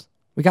Steve knows.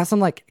 We got some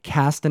like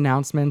cast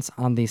announcements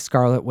on the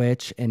Scarlet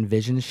Witch and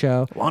Vision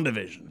show.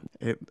 WandaVision.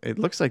 It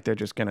looks like they're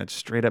just gonna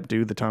straight up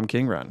do the Tom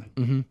King run.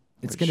 Mm-hmm.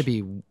 It's going to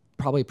be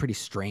probably pretty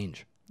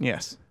strange.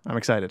 Yes, I'm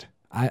excited.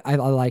 I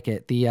like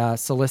it. The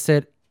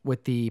solicit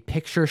with the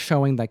picture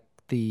showing like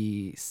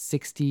the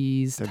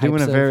 60s They're types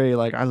doing a of... very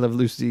like I Love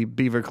Lucy,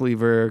 Beaver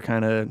Cleaver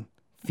kind of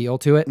feel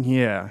to it.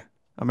 Yeah.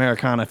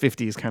 Americana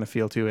 50s kind of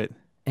feel to it.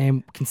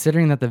 And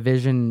considering that the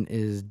Vision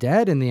is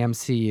dead in the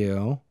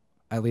MCU,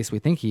 at least we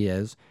think he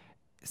is,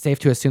 safe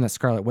to assume that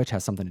Scarlet Witch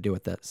has something to do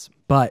with this.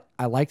 But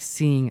I liked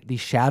seeing the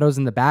shadows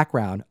in the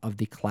background of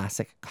the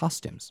classic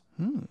costumes.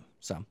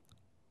 So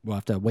we'll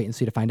have to wait and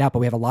see to find out. But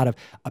we have a lot of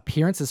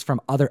appearances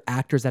from other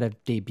actors that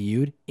have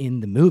debuted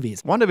in the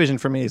movies. WandaVision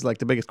for me is like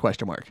the biggest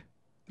question mark.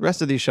 The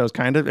rest of these shows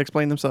kind of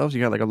explain themselves.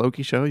 You got like a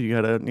Loki show, you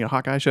got a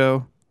Hawkeye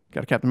show, you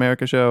got a Captain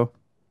America show.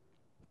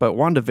 But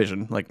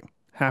WandaVision, like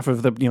half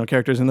of the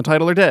characters in the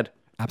title are dead.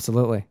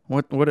 Absolutely.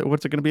 What's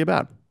it going to be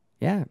about?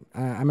 Yeah,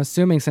 I'm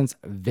assuming since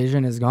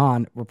Vision is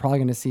gone, we're probably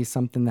going to see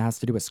something that has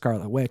to do with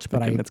Scarlet Witch.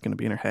 But That's going to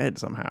be in her head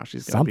somehow.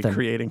 She's going to be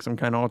creating some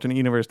kind of alternate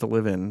universe to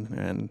live in,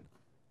 and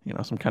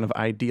some kind of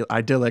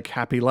idyllic,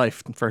 happy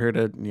life for her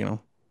to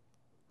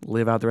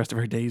live out the rest of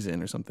her days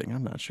in or something.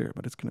 I'm not sure,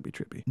 but it's going to be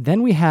trippy.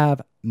 Then we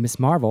have Miss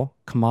Marvel,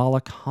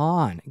 Kamala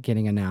Khan,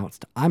 getting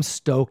announced. I'm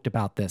stoked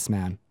about this,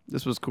 man.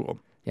 This was cool.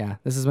 Yeah,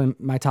 this is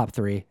my top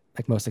 3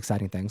 most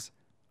exciting things.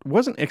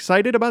 Wasn't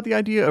excited about the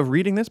idea of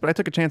reading this, but I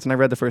took a chance and I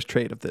read the first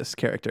trade of this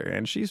character,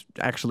 and she's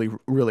actually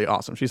really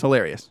awesome. She's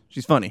hilarious.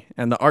 She's funny,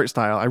 and the art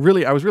style. I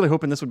was really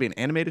hoping this would be an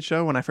animated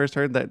show when I first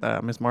heard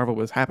that Miss Marvel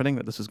was happening.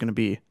 That this was going to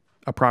be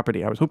a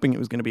property. I was hoping it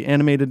was going to be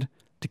animated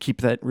to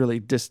keep that really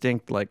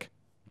distinct, like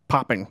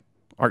popping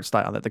art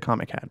style that the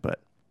comic had, but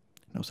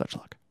no such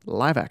luck.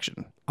 Live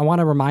action. I want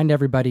to remind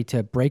everybody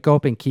to break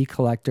open Key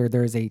Collector.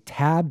 There's a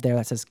tab there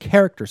that says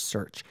character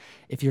search.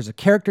 If there's a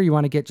character you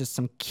want to get just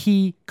some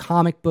key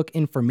comic book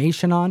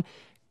information on,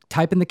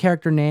 type in the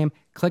character name,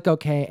 click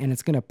OK, and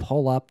it's going to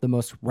pull up the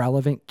most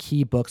relevant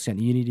key books that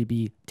you need to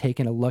be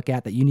taking a look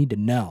at, that you need to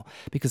know.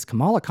 Because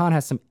Kamala Khan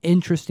has some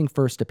interesting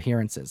first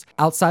appearances.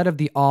 Outside of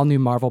the all-new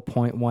Marvel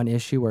 .1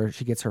 issue where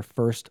she gets her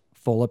first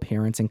full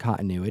appearance in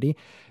continuity,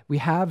 we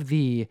have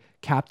the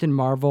Captain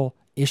Marvel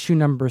issue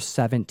number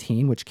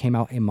 17, which came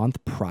out a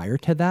month prior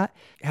to that.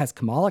 It has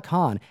Kamala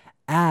Khan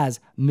as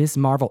Miss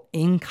Marvel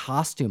in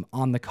costume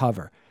on the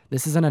cover.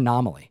 This is an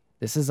anomaly.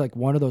 This is like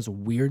one of those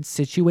weird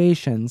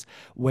situations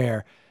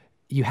where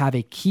you have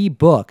a key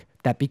book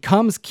that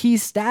becomes key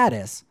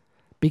status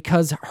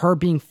because her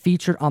being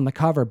featured on the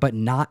cover, but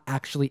not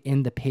actually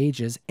in the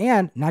pages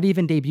and not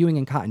even debuting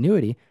in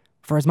continuity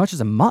for as much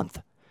as a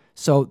month.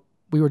 So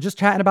we were just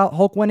chatting about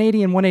Hulk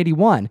 180 and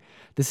 181.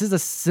 This is a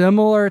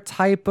similar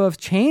type of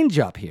change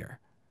up here.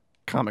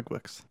 Comic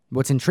books.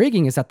 What's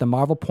intriguing is that the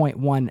Marvel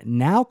 .1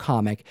 Now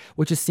comic,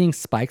 which is seeing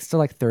spikes to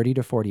like $30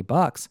 to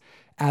 $40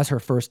 as her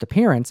first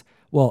appearance,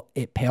 well,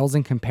 it pales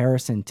in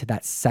comparison to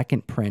that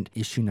second print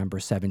issue number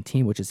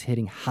 17, which is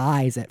hitting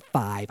highs at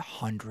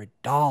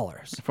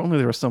 $500. If only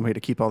there was some way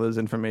to keep all this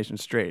information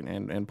straight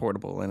and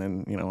portable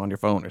and on your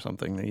phone or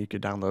something, that you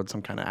could download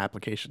some kind of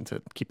application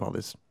to keep all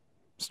this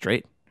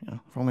straight.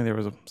 If only there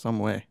was some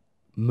way.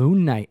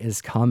 Moon Knight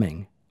is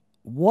coming.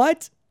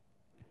 What?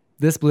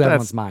 This blew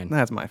everyone's mind.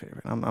 That's my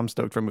favorite. I'm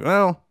stoked for Moon.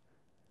 Well,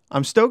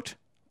 I'm stoked,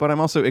 but I'm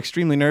also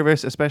extremely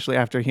nervous, especially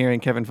after hearing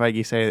Kevin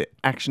Feige say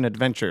action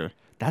adventure.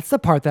 That's the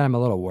part that I'm a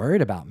little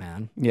worried about,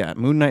 man. Yeah,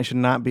 Moon Knight should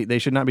not be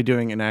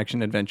doing an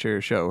action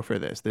adventure show for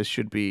this. This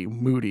should be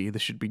moody.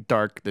 This should be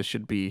dark. This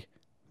should be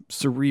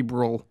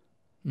cerebral.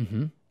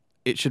 Mm-hmm.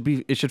 It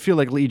should feel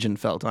like Legion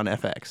felt on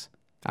FX.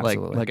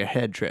 Absolutely. Like a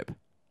head trip.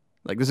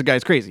 Like, this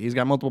guy's crazy. He's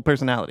got multiple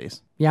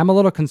personalities. Yeah, I'm a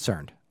little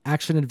concerned.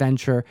 Action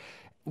adventure.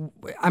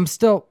 We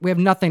have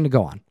nothing to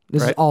go on.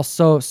 This is all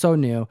so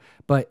new,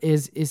 but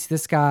is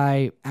this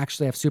guy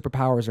actually have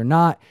superpowers or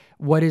not?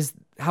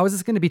 How is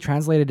this going to be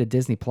translated to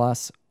Disney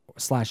Plus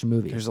 /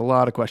 movie? There's a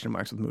lot of question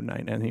marks with Moon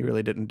Knight, and he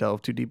really didn't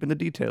delve too deep into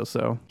details,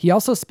 so. He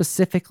also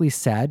specifically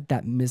said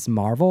that Ms.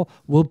 Marvel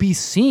will be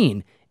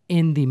seen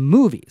in the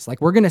movies. Like,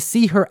 we're going to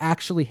see her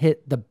actually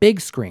hit the big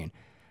screen,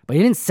 but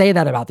he didn't say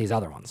that about these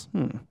other ones.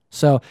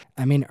 So,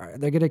 I mean,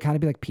 they're going to kind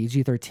of be like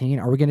PG-13.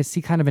 Are we going to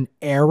see kind of an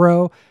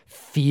Arrow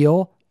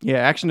feel? Yeah,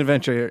 action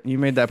adventure. You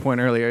made that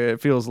point earlier.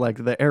 It feels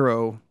like the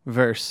Arrow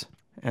verse.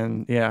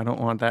 And yeah, I don't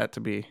want that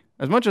to be.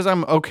 As much as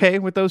I'm okay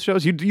with those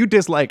shows, you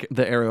dislike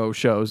the Arrow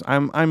shows.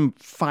 I'm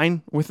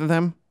fine with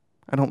them.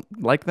 I don't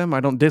like them. I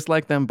don't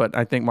dislike them, but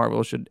I think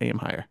Marvel should aim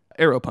higher.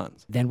 Arrow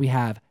puns. Then we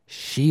have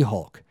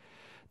She-Hulk.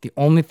 The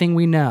only thing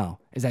we know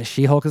is that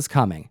She-Hulk is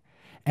coming,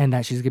 and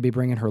that she's going to be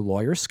bringing her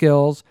lawyer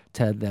skills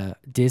to the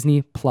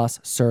Disney Plus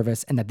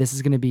service, and that this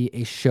is going to be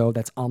a show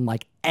that's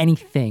unlike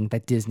anything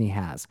that Disney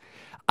has.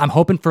 I'm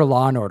hoping for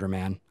Law and Order,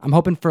 man. I'm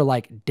hoping for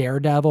like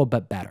Daredevil,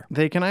 but better.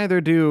 They can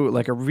either do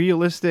like a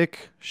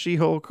realistic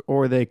She-Hulk,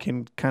 or they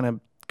can kind of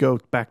go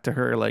back to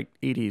her like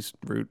 80s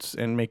roots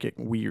and make it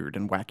weird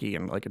and wacky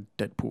and like a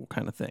Deadpool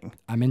kind of thing.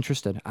 I'm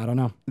interested. I don't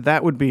know.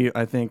 That would be,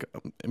 I think,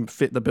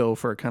 fit the bill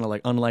for kind of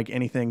like unlike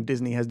anything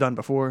Disney has done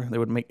before. It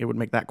would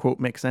make that quote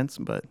make sense.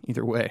 But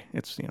either way,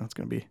 it's going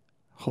to be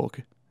Hulk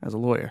as a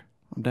lawyer.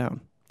 I'm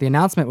down. The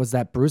announcement was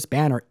that Bruce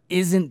Banner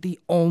isn't the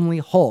only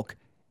Hulk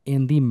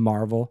in the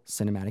Marvel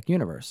Cinematic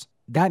Universe.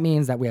 that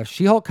means that we have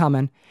She-Hulk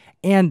coming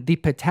and the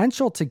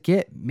potential to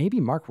get maybe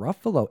Mark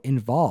Ruffalo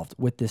involved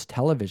with this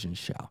television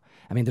show.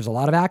 I mean, there's a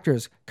lot of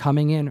actors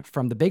coming in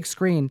from the big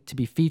screen to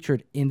be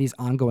featured in these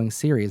ongoing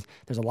series.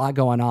 There's a lot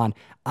going on.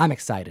 I'm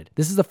excited.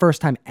 This is the first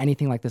time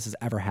anything like this has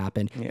ever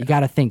happened. Yeah. You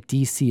got to think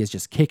DC is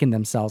just kicking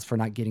themselves for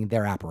not getting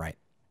their app right.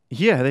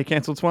 Yeah, they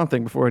canceled Swamp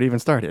Thing before it even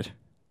started.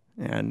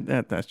 And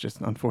that's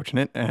just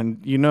unfortunate.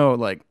 And,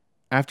 like,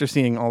 after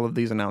seeing all of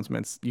these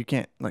announcements, you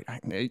can't, like,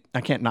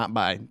 I can't not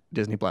buy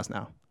Disney Plus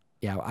now.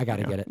 Yeah, I got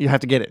to get it. You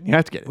have to get it. You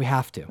have to get it. We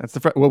have to. That's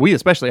well, we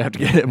especially have to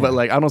get it. But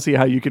like, I don't see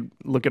how you could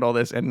look at all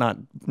this and not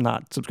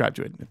subscribe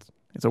to it.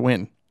 It's a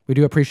win. We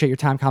do appreciate your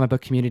time, comic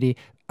book community.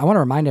 I want to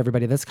remind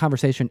everybody this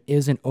conversation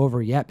isn't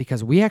over yet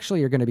because we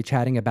actually are going to be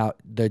chatting about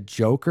the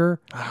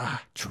Joker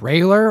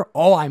trailer.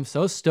 Oh, I'm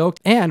so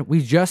stoked. And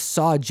we just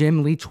saw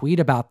Jim Lee tweet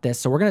about this.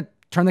 So we're going to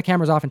turn the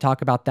cameras off and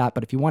talk about that.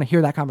 But if you want to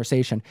hear that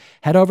conversation,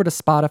 head over to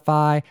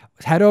Spotify,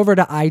 head over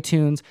to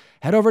iTunes,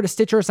 head over to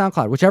Stitcher or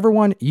SoundCloud, whichever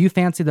one you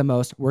fancy the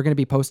most. We're going to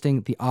be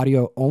posting the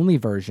audio only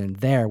version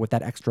there with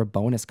that extra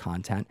bonus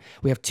content.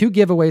 We have 2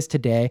 giveaways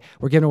today.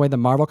 We're giving away the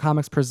Marvel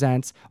Comics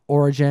Presents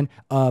Origin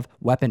of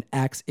Weapon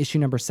X, issue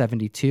number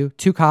 72,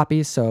 2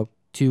 copies. So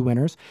 2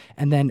 winners.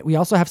 And then we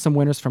also have some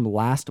winners from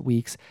last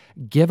week's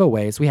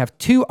giveaways. We have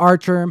 2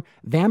 Archer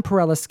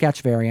Vampirella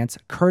sketch variants,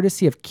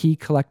 courtesy of Key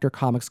Collector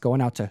Comics, going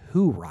out to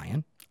who,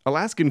 Ryan?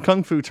 Alaskan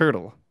Kung Fu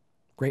Turtle.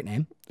 Great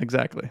name.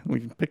 Exactly.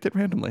 We picked it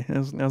randomly. It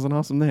was an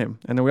awesome name.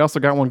 And then we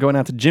also got one going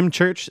out to Jim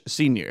Church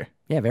Sr.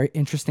 Yeah, very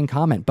interesting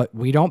comment, but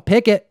we don't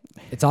pick it.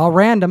 It's all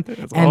random.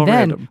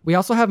 We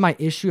also have my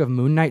issue of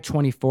Moon Knight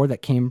 24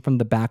 that came from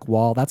the back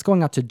wall. That's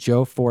going out to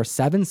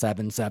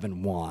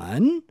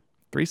Joe47771.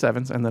 3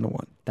 sevens and then a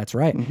 1. That's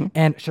right. Mm-hmm.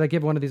 And should I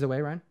give one of these away,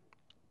 Ryan?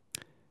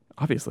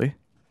 Obviously.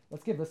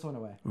 Let's give this one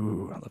away.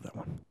 Ooh, I love that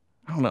one.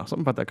 I don't know.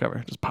 Something about that cover.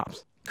 It just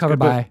pops. Covered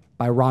by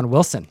Ron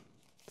Wilson.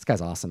 This guy's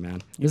awesome,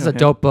 man. This is a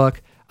dope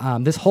book.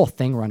 This whole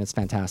thing run is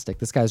fantastic.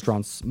 This guy's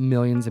drawn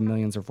millions and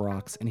millions of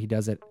rocks, and he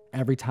does it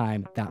every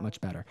time that much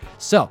better.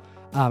 So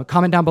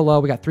comment down below.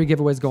 We got 3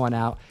 giveaways going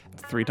out.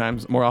 3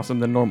 times more awesome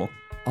than normal.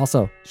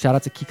 Also, shout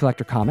out to Key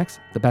Collector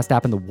Comics, the best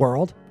app in the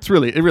world. It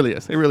really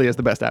is. It really is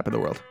the best app in the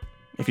world.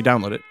 If you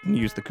download it and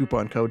use the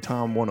coupon code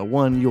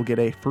TOM101, you'll get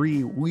a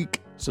free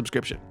week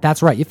subscription.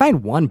 That's right. You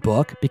find one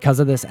book because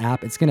of this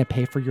app, it's going to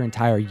pay for your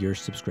entire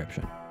year's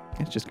subscription.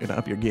 It's just going to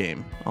up your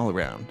game all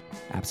around.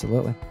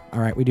 Absolutely.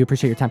 All right. We do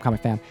appreciate your time,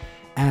 comic fam.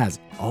 As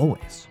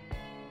always,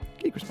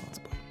 geek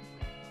responsibly.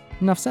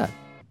 Enough said.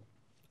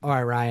 All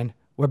right, Ryan,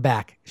 we're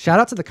back. Shout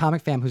out to the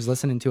comic fam who's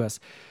listening to us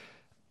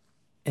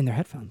in their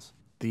headphones.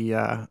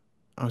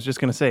 I was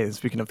just going to say,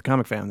 speaking of the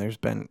comic fam, there's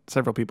been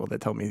several people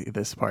that tell me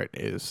this part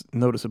is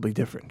noticeably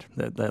different.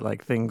 That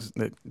like things,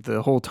 that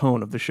the whole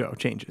tone of the show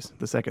changes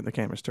the second the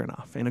cameras turn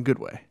off in a good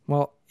way.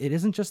 Well, it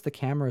isn't just the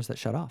cameras that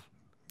shut off.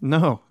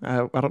 No,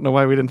 I don't know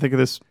why we didn't think of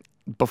this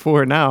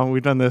before now.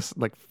 We've done this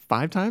like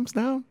 5 times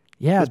now.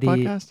 Yeah, this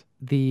podcast.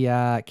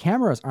 The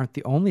cameras aren't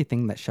the only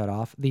thing that shut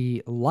off.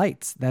 The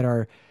lights that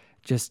are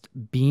just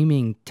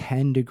beaming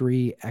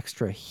 10-degree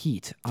extra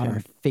heat on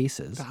our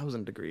faces.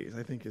 1,000 degrees,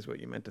 I think is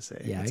what you meant to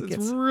say. Yeah,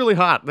 it's really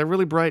hot. They're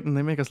really bright and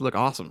they make us look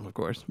awesome, of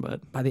course.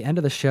 But by the end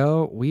of the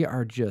show, we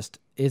are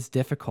it's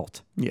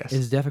difficult. Yes.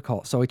 It's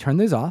difficult. So we turn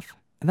these off,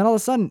 and then all of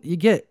a sudden you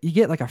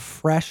get like a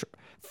fresh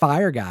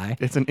fire guy.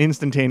 It's an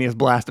instantaneous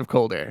blast of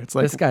cold air. It's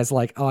like this guy's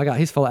like, oh my God,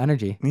 he's full of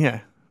energy. Yeah.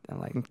 And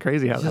like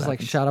crazy how he's that just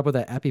happens. like shot up with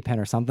an EpiPen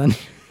or something.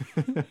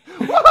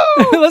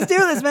 Let's do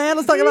this, man.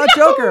 Let's talk about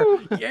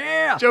Joker.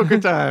 Yeah. Joker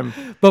time.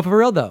 But for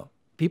real though,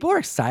 people are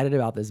excited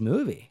about this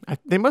movie.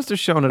 They must have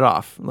shown it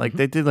off. Like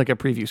they did like a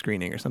preview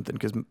screening or something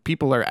because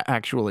people are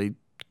actually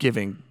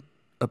giving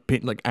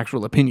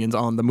actual opinions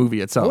on the movie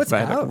itself. Oh, it's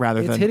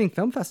hitting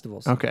film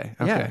festivals. Okay.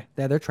 Yeah,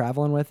 they're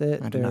traveling with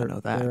it. I did not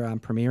know that. They're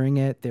premiering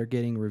it. They're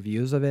getting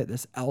reviews of it.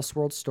 This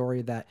Elseworld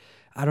story that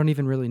I don't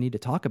even really need to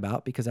talk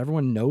about because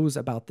everyone knows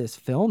about this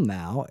film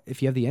now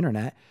if you have the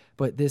internet.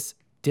 But this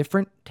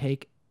different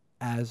take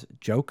as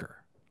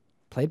Joker,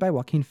 played by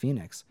Joaquin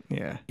Phoenix,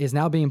 is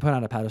now being put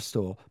on a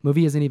pedestal.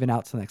 Movie isn't even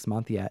out till next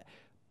month yet.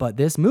 But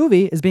this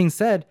movie is being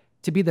said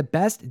to be the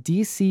best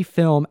DC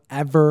film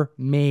ever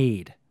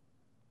made.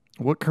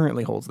 What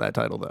currently holds that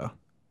title, though?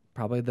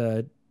 Probably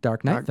the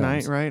Dark Knight films. Dark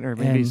Knight, right? Or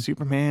maybe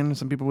Superman.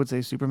 Some people would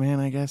say Superman,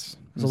 I guess,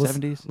 in the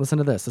 70s. Listen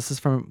to this. This is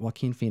from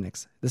Joaquin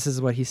Phoenix. This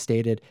is what he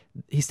stated.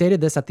 He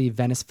stated this at the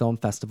Venice Film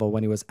Festival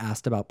when he was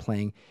asked about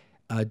playing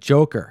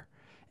Joker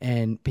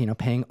and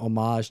paying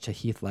homage to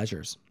Heath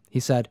Ledger's. He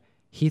said,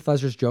 Heath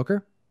Ledger's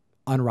Joker,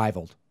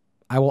 unrivaled.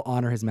 I will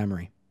honor his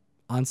memory.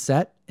 On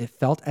set, it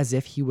felt as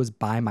if he was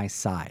by my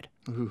side.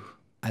 Ooh.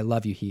 I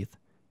love you, Heath.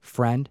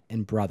 Friend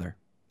and brother.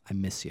 I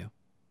miss you.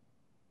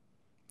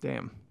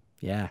 Damn.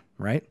 Yeah,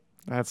 right?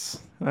 That's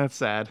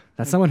sad.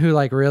 That's someone who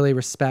really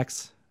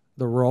respects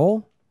the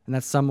role, and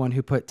that's someone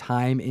who put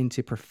time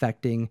into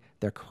perfecting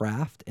their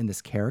craft in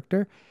this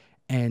character.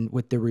 And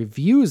with the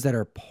reviews that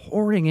are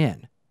pouring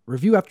in,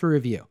 review after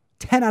review,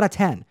 10 out of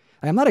 10.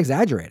 I'm not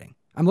exaggerating.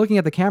 I'm looking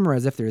at the camera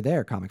as if they're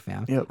there, comic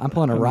fam. Yep. I'm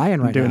pulling a Ryan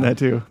right now. Doing that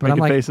too. But I'm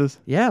Making like, faces.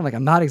 yeah, like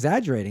I'm not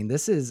exaggerating.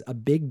 This is a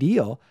big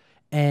deal,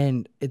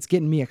 and it's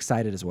getting me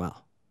excited as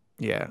well.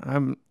 Yeah.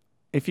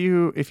 If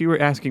you were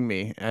asking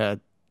me,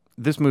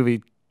 this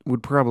movie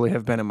would probably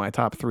have been in my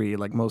top 3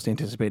 like most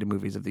anticipated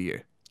movies of the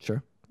year.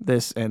 Sure.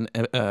 This and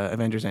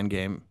Avengers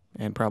Endgame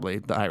and probably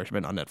The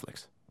Irishman on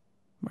Netflix.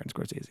 Martin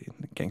Scorsese,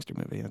 gangster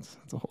movie. That's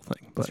a whole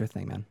thing. But That's your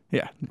thing, man.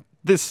 yeah,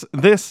 this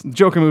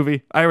Joker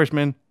movie,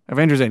 Irishman,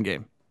 Avengers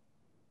Endgame.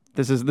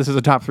 This is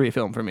a top 3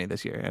 film for me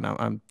this year, and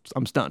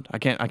I'm stunned. I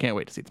can't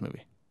wait to see this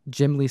movie.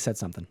 Jim Lee said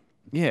something.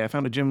 Yeah, I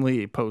found a Jim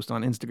Lee post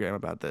on Instagram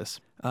about this.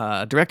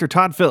 Director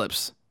Todd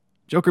Phillips,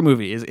 Joker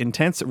movie is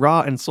intense,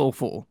 raw, and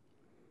soulful.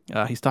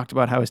 He's talked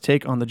about how his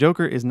take on the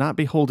Joker is not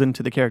beholden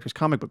to the character's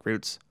comic book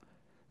roots.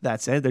 That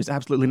said, there's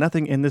absolutely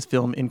nothing in this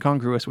film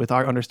incongruous with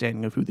our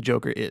understanding of who the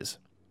Joker is.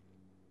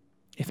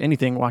 If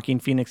anything, Joaquin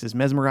Phoenix's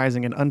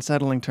mesmerizing and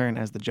unsettling turn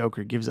as the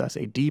Joker gives us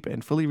a deep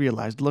and fully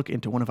realized look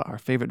into one of our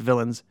favorite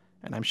villains,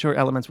 and I'm sure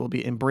elements will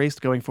be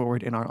embraced going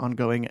forward in our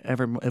ongoing,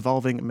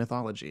 ever-evolving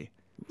mythology.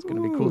 It's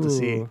going to be cool to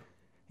see. Ooh.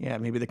 Yeah,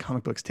 maybe the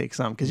comic books take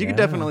some, because you Yeah. could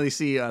definitely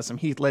see some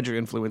Heath Ledger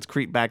influence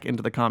creep back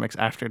into the comics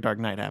after Dark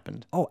Knight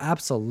happened. Oh,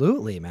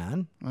 absolutely,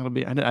 man. That'll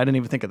be. I didn't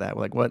even think of that.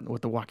 Like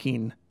what the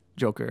Joaquin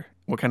Joker,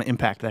 what kind of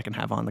impact that can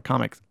have on the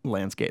comic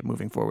landscape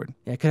moving forward.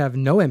 Yeah, it could have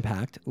no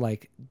impact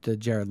like the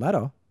Jared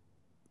Leto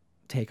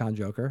take on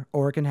Joker,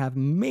 or it can have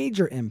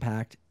major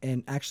impact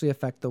and actually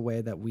affect the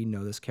way that we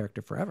know this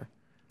character forever.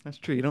 That's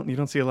true. You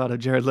don't see a lot of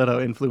Jared Leto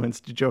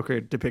influenced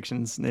Joker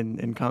depictions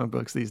in comic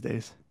books these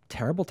days.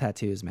 Terrible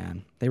tattoos,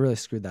 man. They really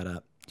screwed that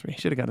up. That's right. He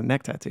should have got a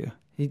neck tattoo.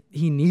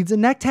 He needs a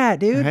neck tat,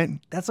 dude. Right?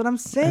 That's what I'm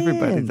saying.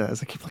 Everybody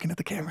does. I keep looking at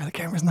the camera. The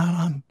camera's not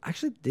on.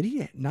 Actually, did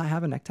he not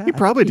have a neck tat? He I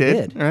probably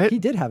think did, right? He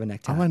did have a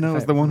neck tat. All I know if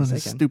is the I'm one not on his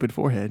mistaken. stupid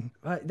forehead.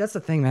 That's the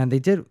thing, man. They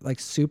did like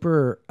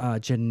super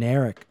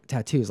generic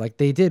tattoos. Like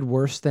they did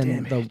worse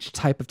than the Damaged.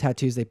 type of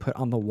tattoos they put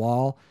on the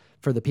wall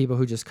for the people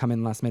who just come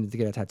in last minute to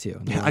get a tattoo.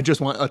 And they're Yeah, I like,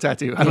 just want a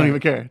tattoo. I don't even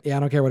care. yeah, I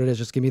don't care what it is.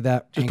 Just give me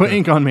that. Just put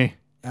ink on me.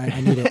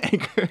 I need it.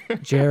 Anchor.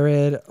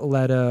 Jared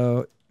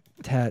Leto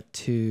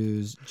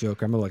tattoos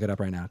Joker. I'm gonna look it up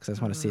right now because I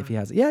just want to see if he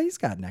has it. Yeah, he's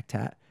got a neck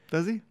tat.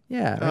 Does he?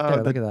 Yeah, right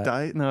there. Look at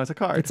that. No, it's a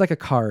card. It's like a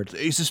card.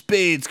 Ace of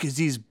Spades because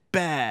he's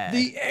bad.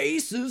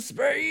 Ace of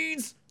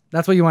Spades.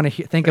 That's what you want to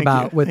think Thank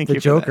about you. with Thank the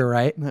you for that. Joker,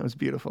 right? That was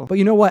beautiful. But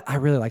you know what? I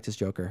really liked his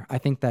Joker. I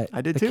think that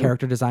I did the too.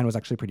 character design was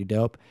actually pretty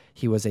dope.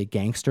 He was a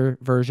gangster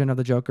version of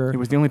the Joker. It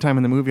was the only time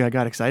in the movie I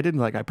got excited.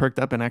 Like I perked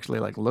up and actually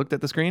like looked at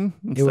the screen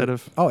instead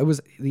of it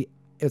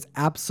was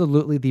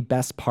absolutely the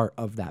best part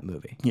of that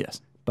movie.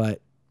 yes.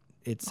 But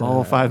it's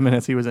All 5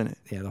 minutes he was in it.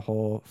 yeah, the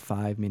whole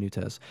 5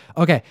 minutos.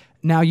 Okay,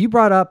 now you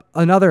brought up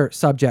another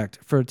subject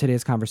for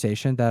today's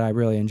conversation that I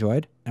really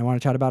enjoyed. I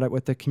want to chat about it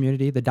with the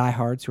community, the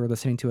diehards who are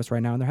listening to us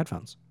right now in their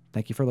headphones.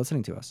 Thank you for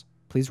listening to us.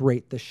 Please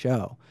rate the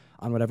show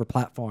on whatever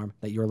platform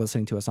that you're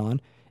listening to us on.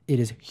 It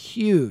is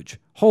huge.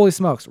 Holy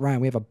smokes,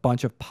 Ryan, we have a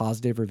bunch of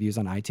positive reviews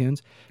on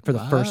iTunes for the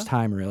first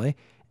time, really.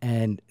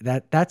 And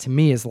that to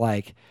me is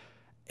like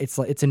it's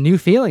a new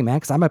feeling, man,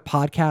 because I'm a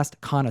podcast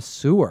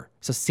connoisseur.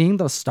 So seeing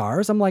those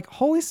stars, I'm like,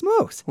 holy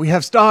smokes. We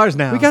have stars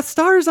now. We got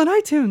stars on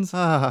iTunes.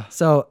 Ah,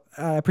 So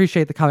I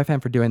appreciate the comic fan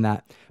for doing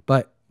that.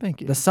 But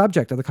thank you. the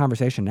subject of the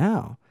conversation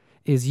now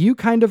is you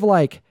kind of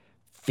like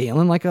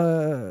feeling like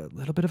a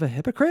little bit of a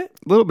hypocrite,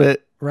 A little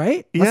bit.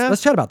 right? Yeah.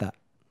 Let's chat about that.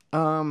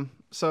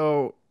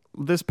 So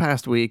this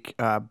past week,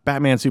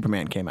 Batman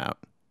Superman came out,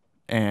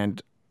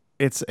 and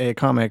it's a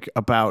comic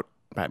about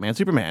Batman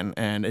Superman,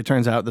 and it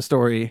turns out the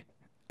story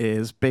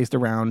is based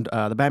around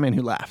the Batman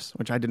Who Laughs,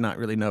 which I did not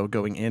really know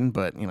going in,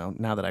 but you know,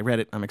 now that I read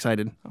it, I'm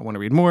excited. I want to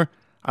read more.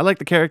 I like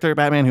the character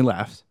Batman Who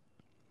Laughs,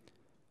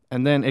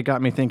 and then it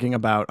got me thinking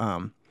about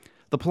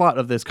the plot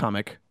of this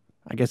comic.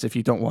 I guess if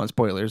you don't want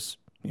spoilers,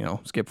 you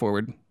know, skip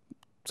forward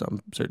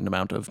some certain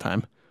amount of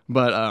time.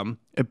 But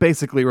it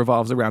basically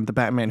revolves around the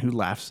Batman Who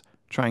Laughs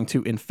trying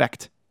to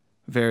infect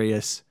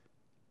various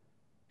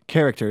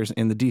characters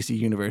in the DC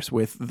universe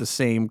with the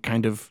same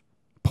kind of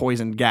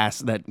poison gas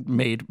that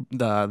made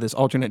this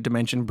alternate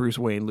dimension Bruce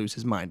Wayne lose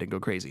his mind and go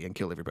crazy and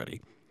kill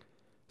everybody.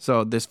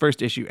 So this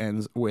first issue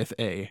ends with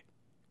a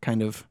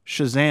kind of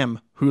Shazam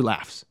Who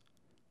Laughs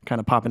kind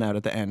of popping out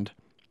at the end.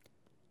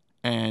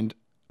 And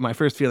my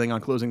first feeling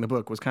on closing the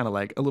book was kind of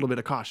like a little bit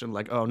of caution,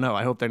 like, oh no,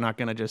 I hope they're not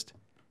going to just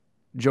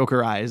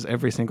Jokerize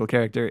every single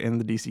character in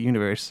the DC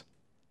universe.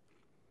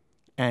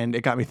 And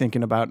it got me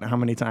thinking about how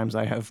many times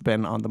I have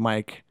been on the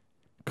mic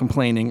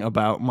complaining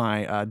about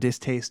my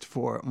distaste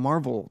for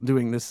Marvel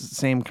doing this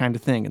same kind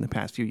of thing in the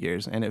past few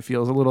years, and it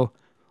feels a little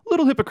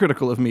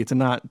hypocritical of me to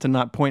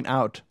not point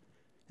out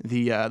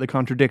the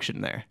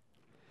contradiction there.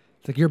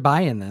 It's like you're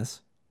buying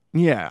this.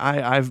 Yeah,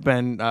 I've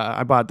been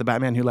I bought the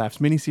Batman Who Laughs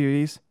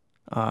miniseries.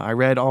 I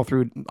read all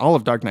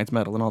of Dark Knight's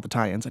Metal and all the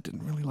tie-ins. I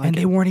didn't really like And it.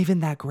 they weren't even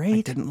that I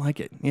great. didn't like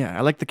it. Yeah,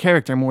 I liked the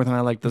character more than I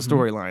liked the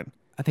storyline.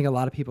 I think a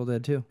lot of people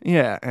did too.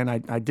 Yeah, and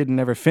I didn't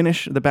ever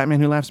finish the Batman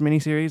Who Laughs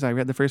miniseries. I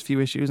read the first few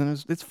issues,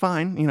 and it's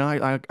fine. You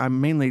know, I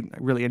mainly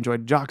really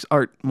enjoyed Jock's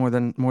art more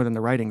than the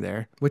writing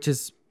there. Which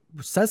is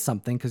says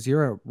something because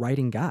you're a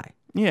writing guy.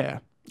 Yeah.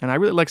 And I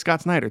really like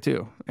Scott Snyder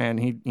too. And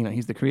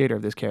he's the creator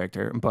of this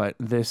character, but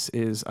this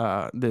is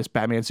this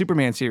Batman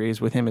Superman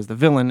series with him as the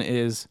villain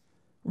is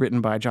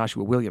written by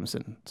Joshua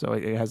Williamson. So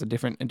it has a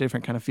different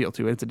kind of feel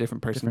to it. It's a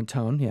different person, Different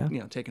tone,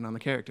 yeah. taking on the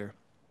character.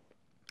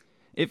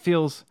 It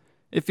feels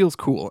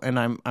cool, and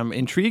I'm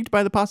intrigued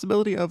by the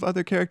possibility of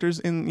other characters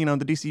in,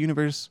 the DC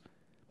universe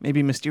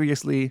maybe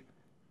mysteriously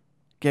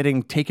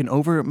getting taken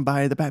over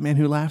by the Batman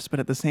Who Laughs, but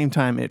at the same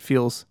time it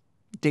feels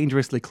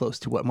dangerously close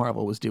to what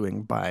Marvel was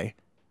doing by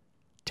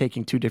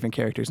taking two different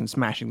characters and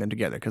smashing them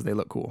together because they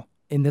look cool.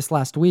 In this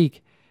last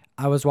week,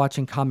 I was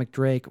watching Comic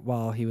Drake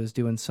while he was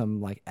doing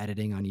some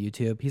editing on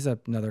YouTube. He's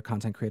another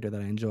content creator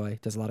that I enjoy.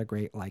 Does a lot of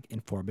great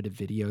informative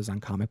videos on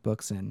comic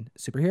books and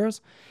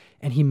superheroes.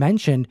 And he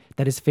mentioned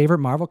that his favorite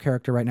Marvel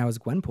character right now is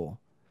Gwenpool.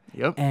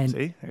 Yep. And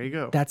see, there you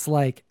go. That's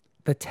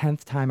the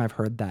 10th time I've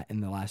heard that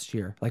in the last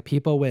year.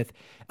 People with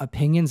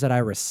opinions that I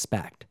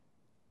respect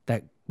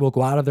that will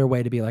go out of their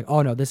way to be like,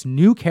 oh no, this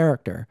new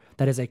character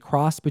that is a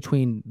cross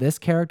between this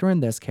character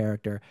and this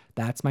character,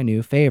 that's my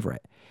new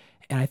favorite.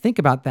 And I think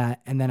about that,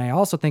 and then I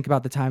also think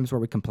about the times where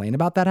we complain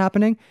about that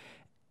happening,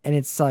 and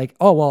it's like,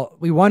 oh, well,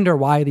 we wonder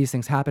why these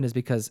things happen is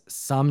because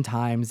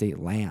sometimes they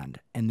land,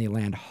 and they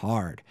land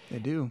hard. They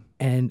do.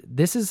 And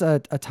this is a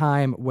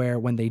time where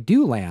when they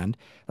do land,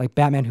 like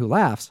Batman Who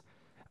Laughs,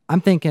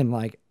 I'm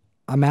thinking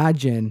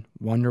imagine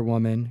Wonder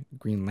Woman,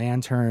 Green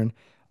Lantern,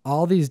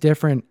 all these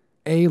different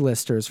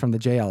A-listers from the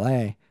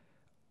JLA.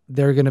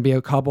 They're going to be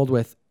coupled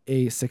with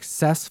a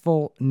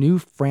successful new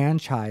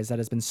franchise that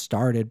has been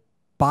started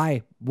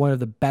by one of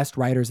the best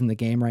writers in the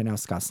game right now,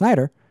 Scott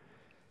Snyder.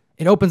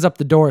 It opens up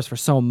the doors for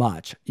so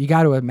much. You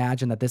got to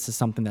imagine that this is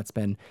something that's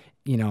been,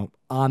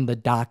 on the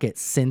docket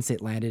since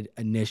it landed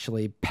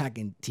initially back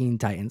in Teen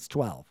Titans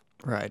 12.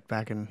 Right,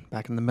 back in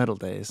the metal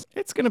days.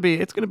 It's gonna be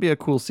a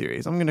cool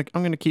series. I'm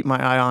gonna keep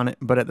my eye on it,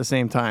 but at the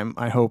same time,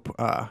 I hope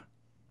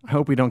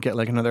we don't get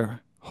another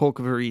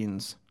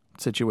Hulkverines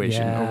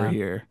situation over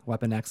here.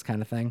 Weapon X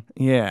kind of thing.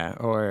 Yeah,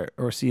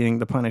 or seeing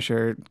the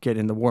Punisher get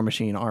in the War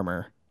Machine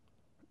armor,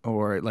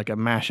 or a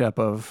mashup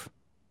of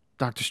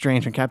Doctor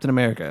Strange and Captain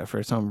America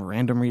for some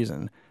random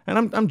reason.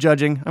 And I'm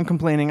judging, I'm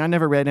complaining. I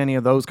never read any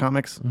of those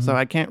comics, so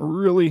I can't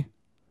really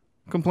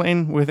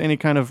complain with any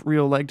kind of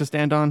real leg to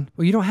stand on.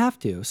 Well, you don't have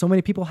to. So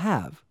many people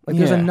have.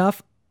 There's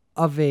enough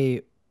of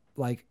a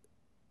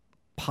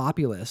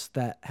populace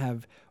that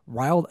have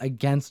riled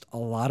against a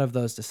lot of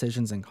those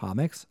decisions in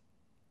comics,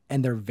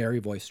 and they're very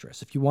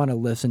boisterous. If you want to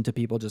listen to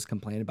people just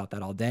complain about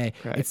that all day,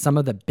 right. It's some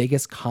of the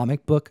biggest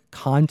comic book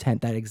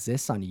content that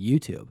exists on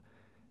YouTube.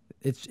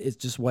 It's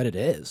just what it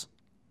is.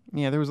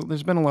 Yeah,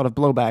 there's been a lot of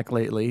blowback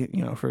lately,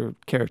 for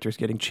characters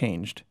getting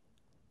changed.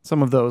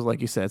 Some of those,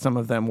 like you said, some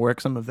of them work,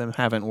 some of them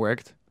haven't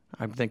worked.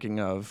 I'm thinking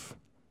of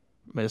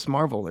Ms.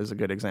 Marvel is a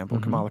good example,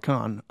 Kamala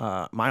Khan.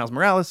 Miles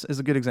Morales is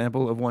a good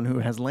example of one who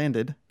has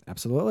landed.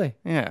 Absolutely.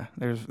 Yeah,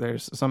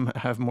 there's some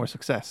have more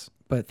success.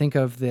 But think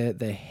of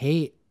the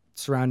hate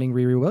surrounding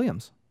Riri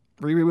Williams.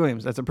 Riri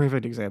Williams, that's a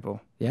perfect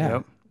example. Yeah.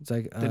 Yep. It's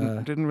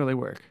didn't really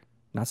work.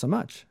 Not so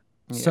much.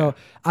 Yeah. So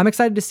I'm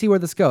excited to see where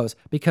this goes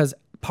because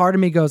part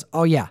of me goes,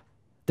 oh yeah,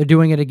 they're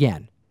doing it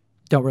again.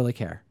 Don't really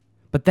care.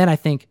 But then I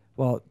think,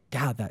 well,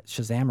 God, that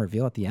Shazam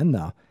reveal at the end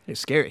though. It's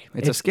scary.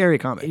 It's a scary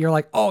comic. You're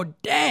like, oh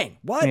dang,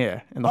 what?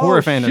 Yeah, and the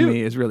horror fan in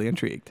me is really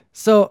intrigued.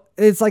 So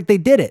it's like they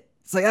did it.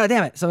 It's like, oh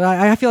damn it. So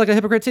I feel like a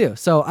hypocrite too.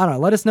 So I don't know.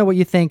 Let us know what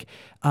you think,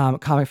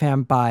 Comic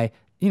Fam, by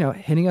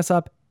hitting us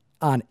up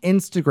on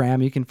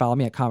Instagram. You can follow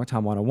me at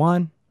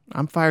ComicTom101.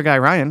 I'm Fire Guy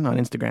Ryan on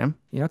Instagram.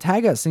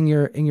 Tag us in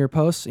your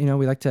posts.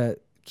 We like to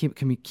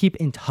keep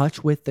in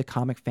touch with the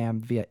Comic Fam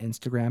via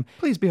Instagram.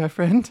 Please be our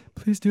friend.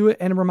 Please do it,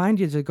 and remind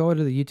you to go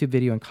to the YouTube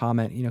video and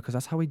comment. Because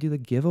that's how we do the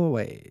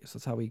giveaways.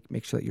 That's how we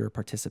make sure that you're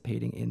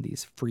participating in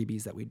these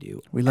freebies that we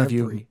do. We love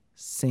you every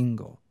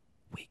single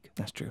week.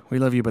 That's true. We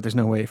love you, but there's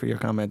no way for your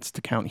comments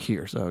to count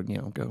here. So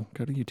go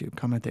to YouTube,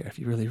 comment there if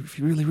you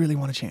really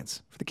want a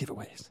chance for the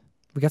giveaways.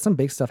 We got some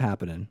big stuff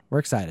happening. We're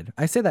excited.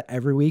 I say that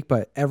every week,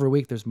 but every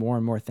week there's more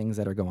and more things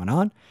that are going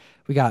on.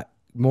 We got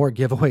more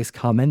giveaways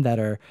coming that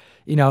are,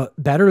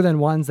 better than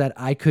ones that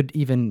I could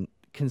even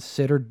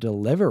consider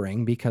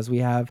delivering because we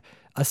have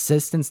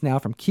assistance now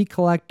from Key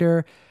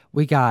Collector.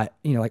 We got,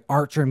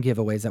 Artgerm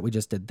giveaways that we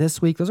just did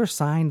this week. Those are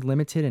signed,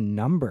 limited, and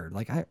numbered.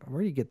 Where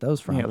do you get those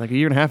from? Yeah, a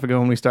year and a half ago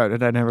when we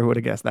started, I never would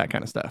have guessed that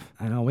kind of stuff.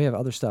 I know. We have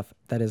other stuff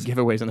that is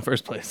giveaways in the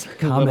first place.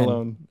 Common. Let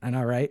alone. I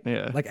know, right?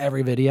 Yeah.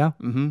 Every video.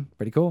 Mm-hmm.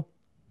 Pretty cool.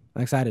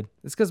 I'm excited.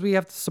 It's because we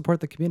have to support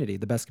the community,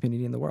 the best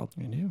community in the world.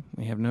 We do.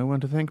 We have no one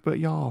to thank but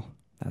y'all.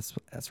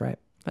 That's right.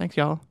 Thanks,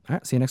 y'all. All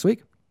right. See you next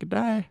week. Good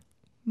day.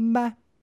 Bye.